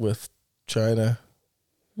 Russia's with China.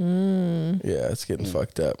 Yeah, it's getting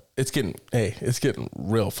fucked up. It's getting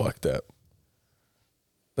real fucked up.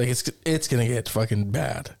 Like it's gonna get fucking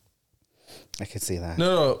bad. I could see that.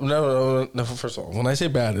 No. First of all, when I say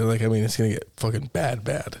bad, I mean it's gonna get fucking bad.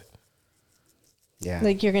 Yeah.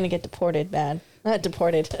 Like you're gonna get deported bad. Not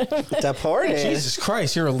deported. Deported? Jesus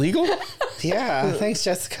Christ, you're illegal? Yeah. Thanks,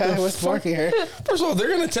 Jessica. I was born here. First of all,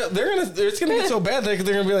 it's gonna get so bad that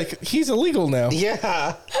they're gonna be like, he's illegal now.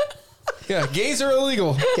 Yeah. Yeah, gays are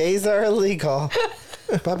illegal. Gays are illegal.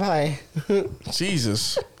 Bye-bye.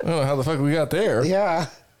 Jesus. I don't know how the fuck we got there. Yeah.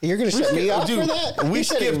 You're going to shut me off for that? We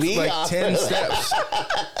skipped like 10 steps.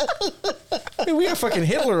 Hey, we got fucking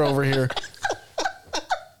Hitler over here.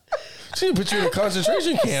 She didn't put you in a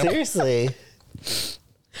concentration camp. Seriously.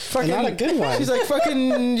 Fucking, not a good one. She's like,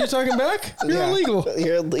 fucking, you're talking back? You're illegal.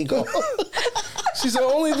 You're illegal. She's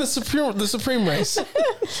only the supreme race.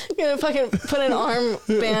 You're gonna fucking put an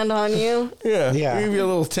armband on you. Yeah. Give you a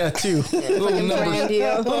little tattoo.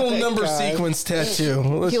 Little number sequence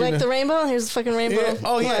tattoo. You like the rainbow? Here's the fucking rainbow. Yeah.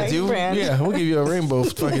 Oh, yeah, dude. Brand. Yeah, we'll give you a rainbow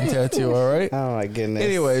fucking tattoo, all right? Oh, my goodness.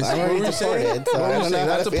 Anyways, I'm already deported. So I don't know.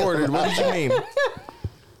 Not deported. What did you mean?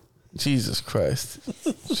 Jesus Christ.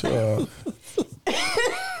 Sure.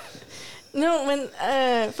 No,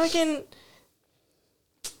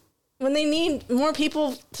 when they need more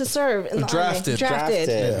people to serve in the Drafted. Yeah.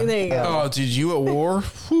 There you go. Oh, dude, you at war?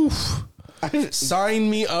 Whew. Sign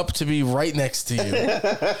me up to be right next to you.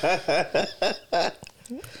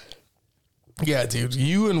 Yeah, dude,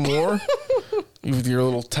 you in war? You with your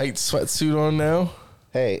little tight sweatsuit on now?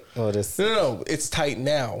 Hey, well, just... No, it's tight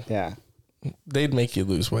now. Yeah. They'd make you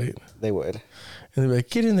lose weight. They would. And they'd be like,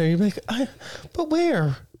 get in there. You'd be like, but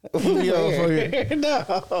where?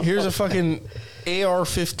 No. Here's a fucking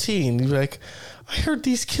AR-15. You'd be like, I heard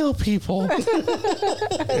these kill people.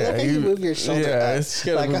 Yeah, you move your shoulder. Yeah, it's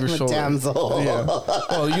gotta like move I'm your shoulder. A damsel. Yeah.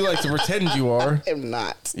 Well, you like to pretend you are. I'm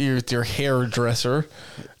not. You're your hairdresser.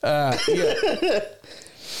 Yeah.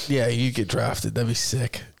 Yeah, you get drafted. That'd be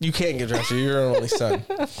sick. You can't get drafted. You're an only son.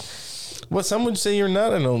 What? Some would say you're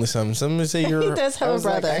not an only son. Some would say you're. He does have a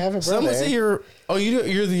brother. Like, I have a brother. Some would say you're. Oh,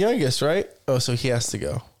 you're the youngest, right? Oh, so he has to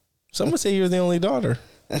go. Some would say you're the only daughter.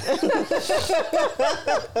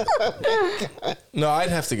 No, I'd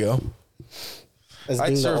have to go.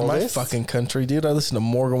 I'd serve my fucking country, dude. I listen to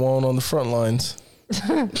Morgan Wallen on the front lines.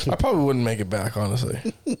 I probably wouldn't make it back, honestly.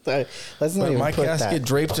 Let's not even my put casket that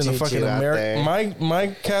draped in a fucking American.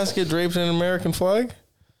 My casket draped in an American flag.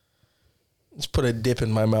 Just put a dip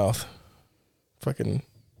in my mouth. Fucking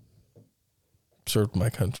served my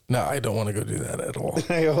country. No, I don't want to go do that at all.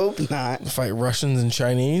 I hope not. Fight Russians and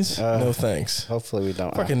Chinese? No thanks. Hopefully we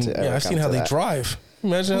don't. Fucking have to I've seen how they drive.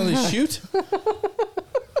 Imagine how they shoot.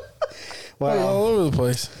 Well, all over the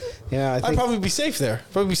place. Yeah, I'd probably be safe there.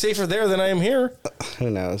 Probably be safer there than I am here. Who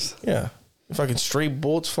knows? Yeah, fucking stray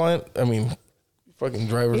bullets flying. I mean, fucking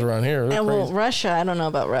drivers around here. And well, Russia. I don't know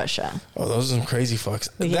about Russia. Oh, those are some crazy fucks.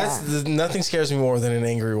 Yeah. Nothing scares me more than an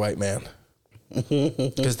angry white man.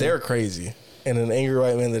 Because they're crazy. And an angry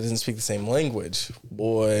white man that doesn't speak the same language.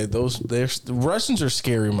 Boy, the Russians are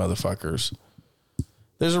scary motherfuckers.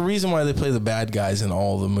 There's a reason why they play the bad guys in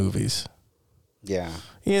all the movies. Yeah.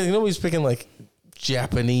 Yeah, nobody's picking like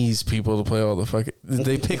Japanese people to play all the fucking.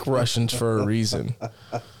 They pick Russians for a reason.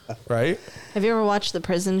 Right? Have you ever watched the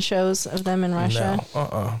prison shows of them in Russia?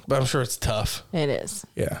 No. But I'm sure it's tough. It is.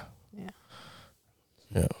 Yeah. Yeah.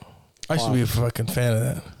 Yeah. I should be a fucking fan of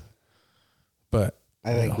that. But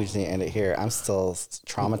I think we just need to end it here. I'm still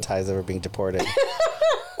traumatized over being deported.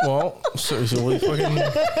 Well, so we fucking,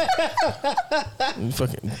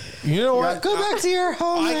 you know what? Go back to your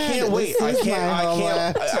home. I can't wait. I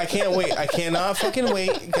can't wait. I cannot fucking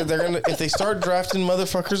wait because they're gonna. If they start drafting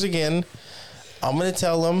motherfuckers again, I'm gonna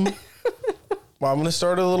tell them. Well, I'm gonna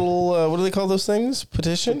start a little. What do they call those things?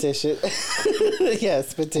 Petition.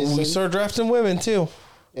 Yes, petition. We start drafting women too.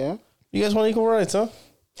 Yeah. You guys want equal rights, huh?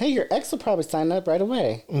 Hey, your ex will probably sign up right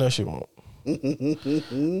away. No, she won't.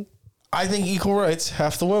 I think equal rights,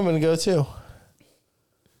 half the women go too.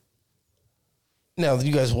 Now,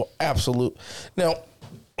 you guys will Now,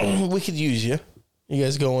 we could use you. You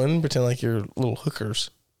guys go in, pretend like you're little hookers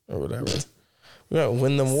or whatever. We gotta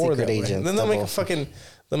win them war that way. Then they'll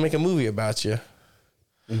make a movie about you.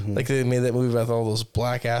 Mm-hmm. Like they made that movie about all those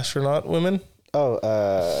black astronaut women.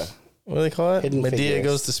 Oh, what do they call it? Hidden Medea Figures.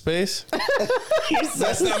 Goes to Space.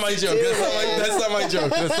 That's not my joke. That's not my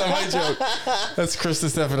joke. That's Chris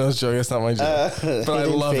Stefano's joke. That's not my joke. But I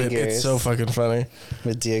love Figures. It. It's so fucking funny.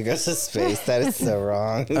 Medea Goes to Space. That is so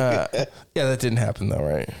wrong. Yeah, that didn't happen though,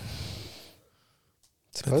 right?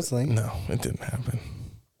 Supposedly. No, it didn't happen.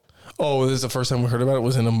 Oh, this is the first time we heard about it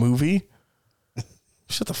was in a movie?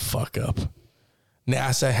 Shut the fuck up.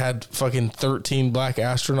 NASA had fucking 13 black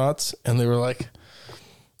astronauts and they were like,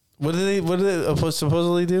 What did they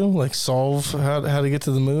supposedly do? Like solve how to get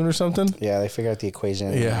to the moon or something? Yeah, they figured out the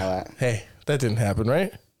equation and all that. Hey, that didn't happen,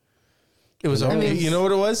 right? It was you know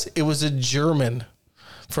what it was? It was a German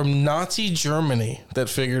from Nazi Germany that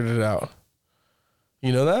figured it out.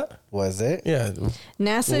 You know that? Was it? Yeah.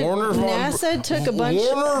 NASA took a bunch.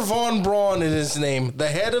 Werner von Braun is his name. The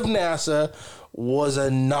head of NASA was a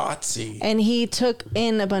Nazi. And he took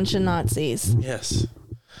in a bunch of Nazis. Yes.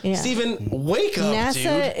 Yeah. Steven, wake up, dude.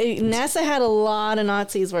 NASA had a lot of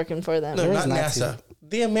Nazis working for them. No, not NASA.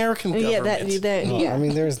 The American government. Yeah. I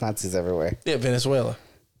mean, there's Nazis everywhere. Yeah, Venezuela.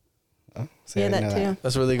 Oh, Yeah, that too.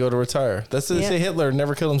 That's where they go to retire. That's what they say. Hitler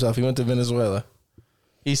never killed himself. He went to Venezuela.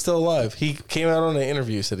 He's still alive. He came out on an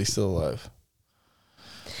interview, said he's still alive.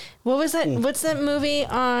 What was that? What's that movie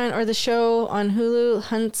on, or the show on Hulu?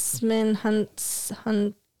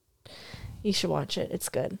 Hunt. You should watch it. It's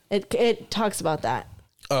good. It talks about that.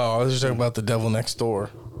 Oh, I was just talking about The Devil Next Door.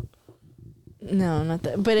 No, not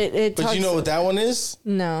that. But it. But you know what that one is?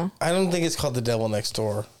 No. I don't think it's called The Devil Next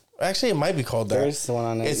Door. Actually, it might be called that. There's the one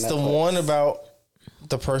on It's Netflix. the one about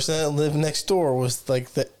the person that lived next door was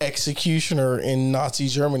like the executioner in Nazi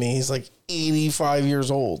Germany. He's like 85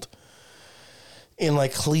 years old in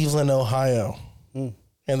like Cleveland, Ohio. And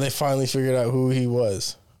they finally figured out who he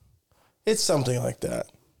was. It's something like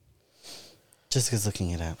that. Jessica's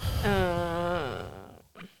looking it up.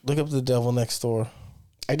 Look up The Devil Next Door.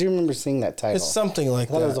 I do remember seeing that title. It's something like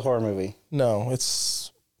I thought that. it was a horror movie. No,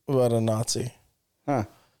 it's about a Nazi. Huh.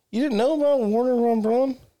 You didn't know about Werner von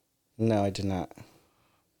Braun? No, I did not.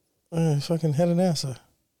 Fucking head of NASA.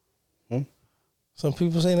 Some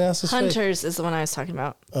people say NASA's Hunters fake. is the one I was talking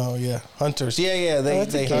about. Oh, yeah. Hunters. Yeah.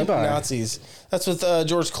 They hunt Nazis. That's with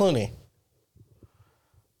George Clooney.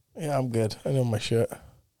 Yeah, I'm good. I know my shit.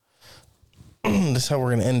 This is how we're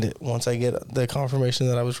going to end it once I get the confirmation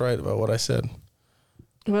that I was right about what I said.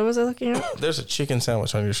 What was I looking at? There's a chicken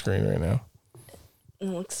sandwich on your screen right now. It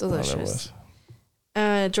looks delicious.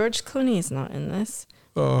 George Clooney is not in this.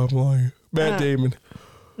 Oh, I'm lying. Matt Damon.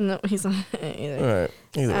 No, he's not either. All right.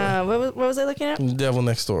 Either way. What was I looking at? Devil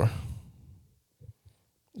Next Door.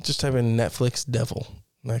 Just type in Netflix Devil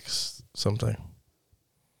next something.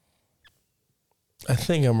 I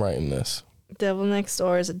think I'm right in this. Devil Next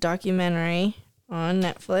Door is a documentary on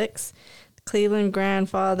Netflix. Cleveland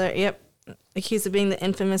grandfather, accused of being the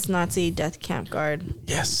infamous Nazi death camp guard.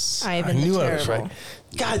 Yes. Ivan I knew the I was Terrible. right.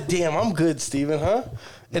 God damn, I'm good, Steven, huh?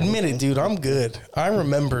 Admit it, dude. I'm good. I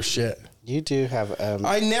remember shit. You do have...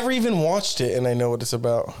 I never even watched it, and I know what it's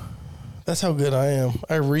about. That's how good I am.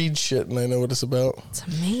 I read shit, and I know what it's about. It's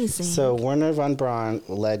amazing. So Werner von Braun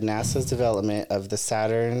led NASA's development of the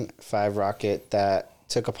Saturn V rocket that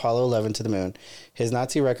took Apollo 11 to the moon. His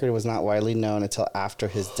Nazi record was not widely known until after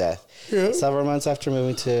his death. Yeah. Several months after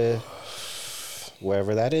moving to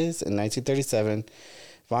wherever that is, in 1937,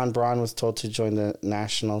 von Braun was told to join the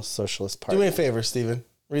National Socialist Party. Do me a favor, Steven.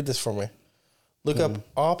 Read this for me. Look up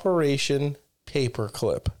Operation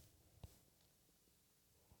Paperclip.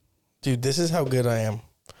 Dude, this is how good I am.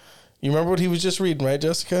 You remember what he was just reading, right,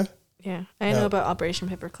 Jessica? Yeah, I know about Operation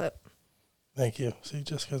Paperclip. Thank you. See,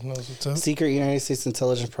 Jessica knows what's up. Secret United States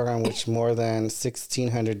intelligence program, which more than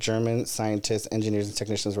 1,600 German scientists, engineers, and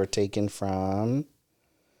technicians were taken from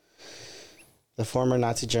the former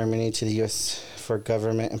Nazi Germany to the U.S. for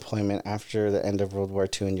government employment after the end of World War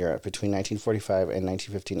II in Europe between 1945 and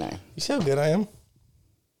 1959. You see how good I am?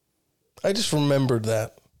 I just remembered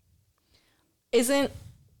that.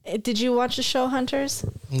 Did you watch the show Hunters?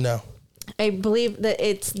 No. I believe that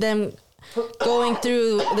it's them going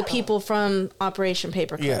through the people from Operation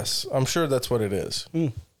Paperclip. Yes, I'm sure that's what it is.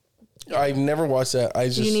 I never watched that.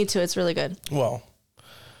 You need to. It's really good. Well,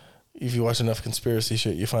 if you watch enough conspiracy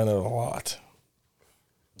shit, you find out a lot.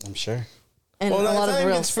 I'm sure. And a lot of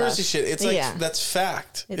real conspiracy stuff. shit. It's like that's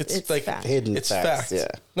fact. It's like fact. Hidden it's facts, fact. yeah.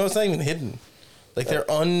 No, it's not even hidden. Like they're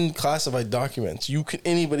unclassified documents.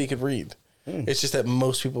 Anybody could read. It's just that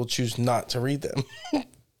most people choose not to read them.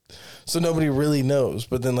 So nobody really knows.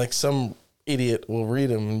 But then like some idiot will read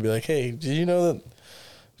them and be like, "Hey, did you know that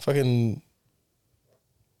fucking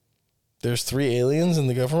there's 3 aliens in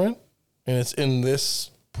the government and it's in this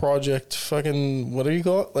project fucking what do you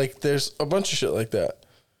call it? Like there's a bunch of shit like that."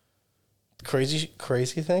 Crazy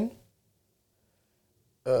thing.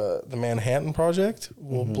 The Manhattan Project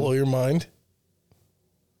will blow your mind.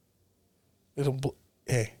 It'll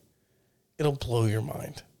blow your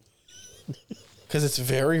mind because it's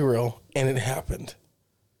very real and it happened.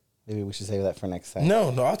 Maybe we should save that for next time. No,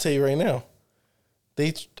 I'll tell you right now.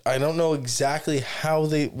 I don't know exactly how I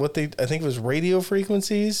think it was radio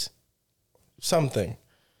frequencies, something.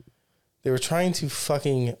 They were trying to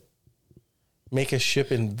fucking make a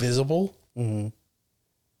ship invisible. And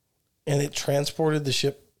it transported the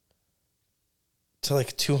ship to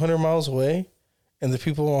like 200 miles away. And the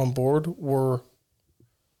people on board were,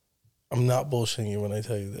 I'm not bullshitting you when I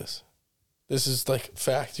tell you this. This is like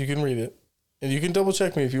fact. You can read it. And you can double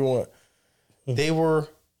check me if you want. They were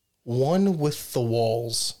one with the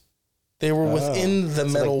walls. They were within the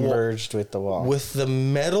metal like merged with the wall. With the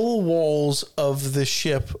metal walls of the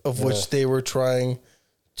ship of which they were trying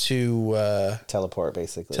to teleport,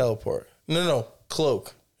 basically. Teleport. No,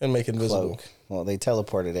 cloak and make invisible. Cloak. Well, they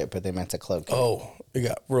teleported it, but they meant to cloak it. Oh, it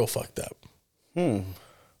got real fucked up. And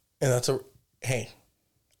that's hey,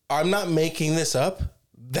 I'm not making this up.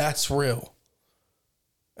 That's real.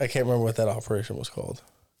 I can't remember what that operation was called.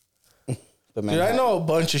 Dude, I know a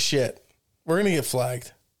bunch of shit. We're going to get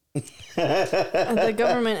flagged. The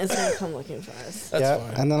government is going to come looking for us. That's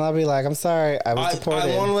fine. And then I'll be like, I'm sorry. I was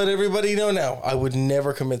deported. I want to let everybody know now. I would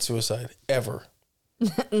never commit suicide. Ever.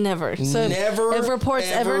 Never. So never. If reports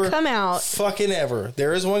ever come out. Fucking ever.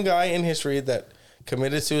 There is one guy in history that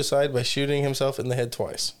committed suicide by shooting himself in the head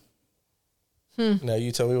twice. Now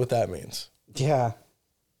you tell me what that means. Yeah.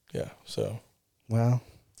 Yeah, so. Well,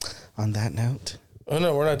 on that note. Oh,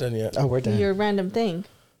 no, we're not done yet. Oh, we're done. Your random thing.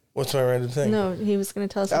 What's my random thing? No, he was going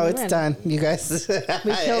to tell us. Oh, it's done. You guys.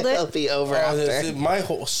 We killed it? It'll be over after. My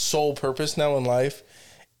whole sole purpose now in life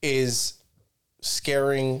is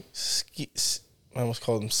scaring... I almost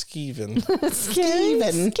called him Skeeven.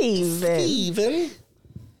 Skeeven.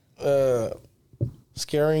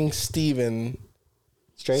 Scaring Steven.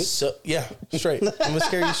 Straight? So, yeah, straight. I'm going to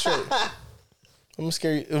scare you straight. I'm going to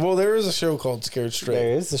scare you. Well, there is a show called Scared Straight.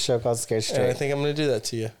 There is a show called Scared Straight. And I think I'm going to do that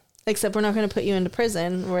to you. Except we're not going to put you into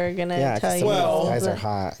prison. We're going to tell you. Well, guys are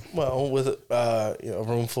hot. Well, with a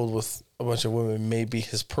room filled with a bunch of women may be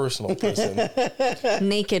his personal prison.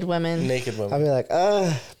 Naked women. Naked women. I'll be like,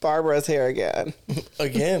 Barbara's here again.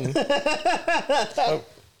 Again?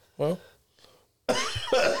 Well.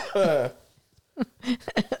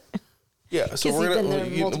 Yeah, so what we're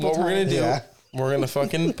gonna do, we're gonna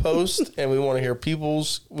fucking post, and we want to hear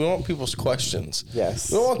people's questions.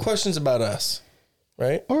 Yes. We don't want questions about us,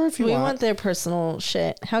 right? Or if you want their personal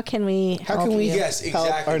shit. How can we help you? Yes,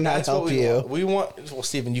 exactly. Help or not That's help what you. We want. Well,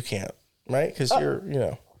 Steven, you can't, right? Because you're,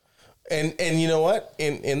 and you know what?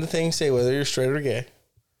 In the thing, say whether you're straight or gay.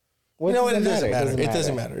 It doesn't matter. It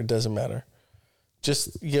doesn't matter. It doesn't matter.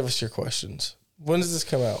 Just give us your questions. When does this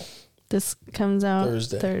come out? This comes out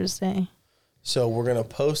Thursday. So we're going to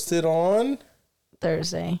post it on?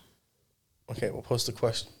 Thursday. Okay, we'll post the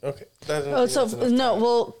question. Okay. We'll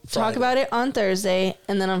talk about it on Thursday,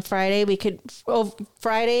 and then on Friday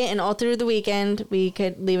Friday and all through the weekend, we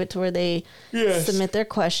could leave it to where they submit their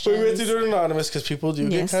questions. But we have to do it anonymous because people do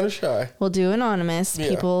get kind of shy. We'll do anonymous. Yeah.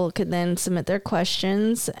 People could then submit their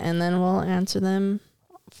questions, and then we'll answer them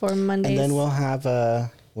for Mondays. And then we'll have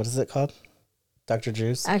what is it called? Dr.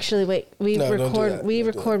 Drew's? Actually, wait. We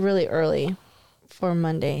record really early for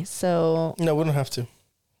Monday, so no, we don't have to.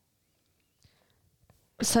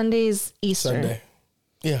 Sunday's Easter. Sunday.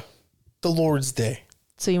 Yeah. The Lord's Day.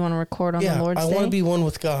 So you want to record on the Lord's Day? I want to be one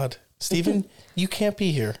with God. Stephen, you can't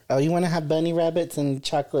be here. Oh, you want to have bunny rabbits and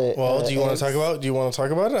chocolate? Well, do you want to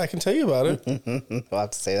talk about it? I can tell you about it. We'll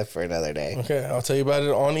have to say that for another day. Okay, I'll tell you about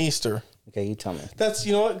it on Easter. Okay, you tell me. That's,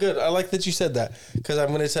 you know what? Good. I like that you said that because I'm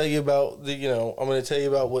going to tell you about I'm going to tell you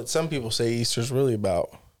about what some people say Easter's really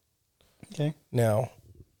about. Okay. Now,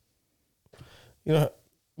 you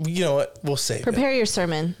know what? We'll save Prepare your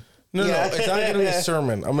sermon. No, it's not going to be a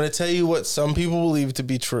sermon. I'm going to tell you what some people believe to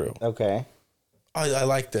be true. Okay. I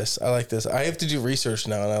like this. I have to do research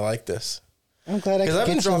now, and I like this. I'm glad I because I've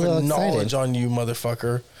been dropping knowledge on you,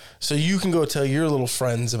 motherfucker, so you can go tell your little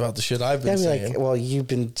friends about the shit I've been saying. Well, you've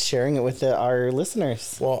been sharing it with our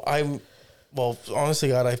listeners. Well, honestly,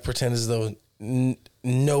 God, I pretend as though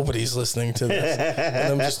nobody's listening to this,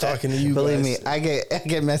 and I'm just talking to you. Believe guys. me, I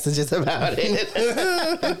get messages about it.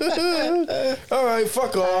 All right,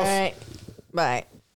 fuck off. All right, bye.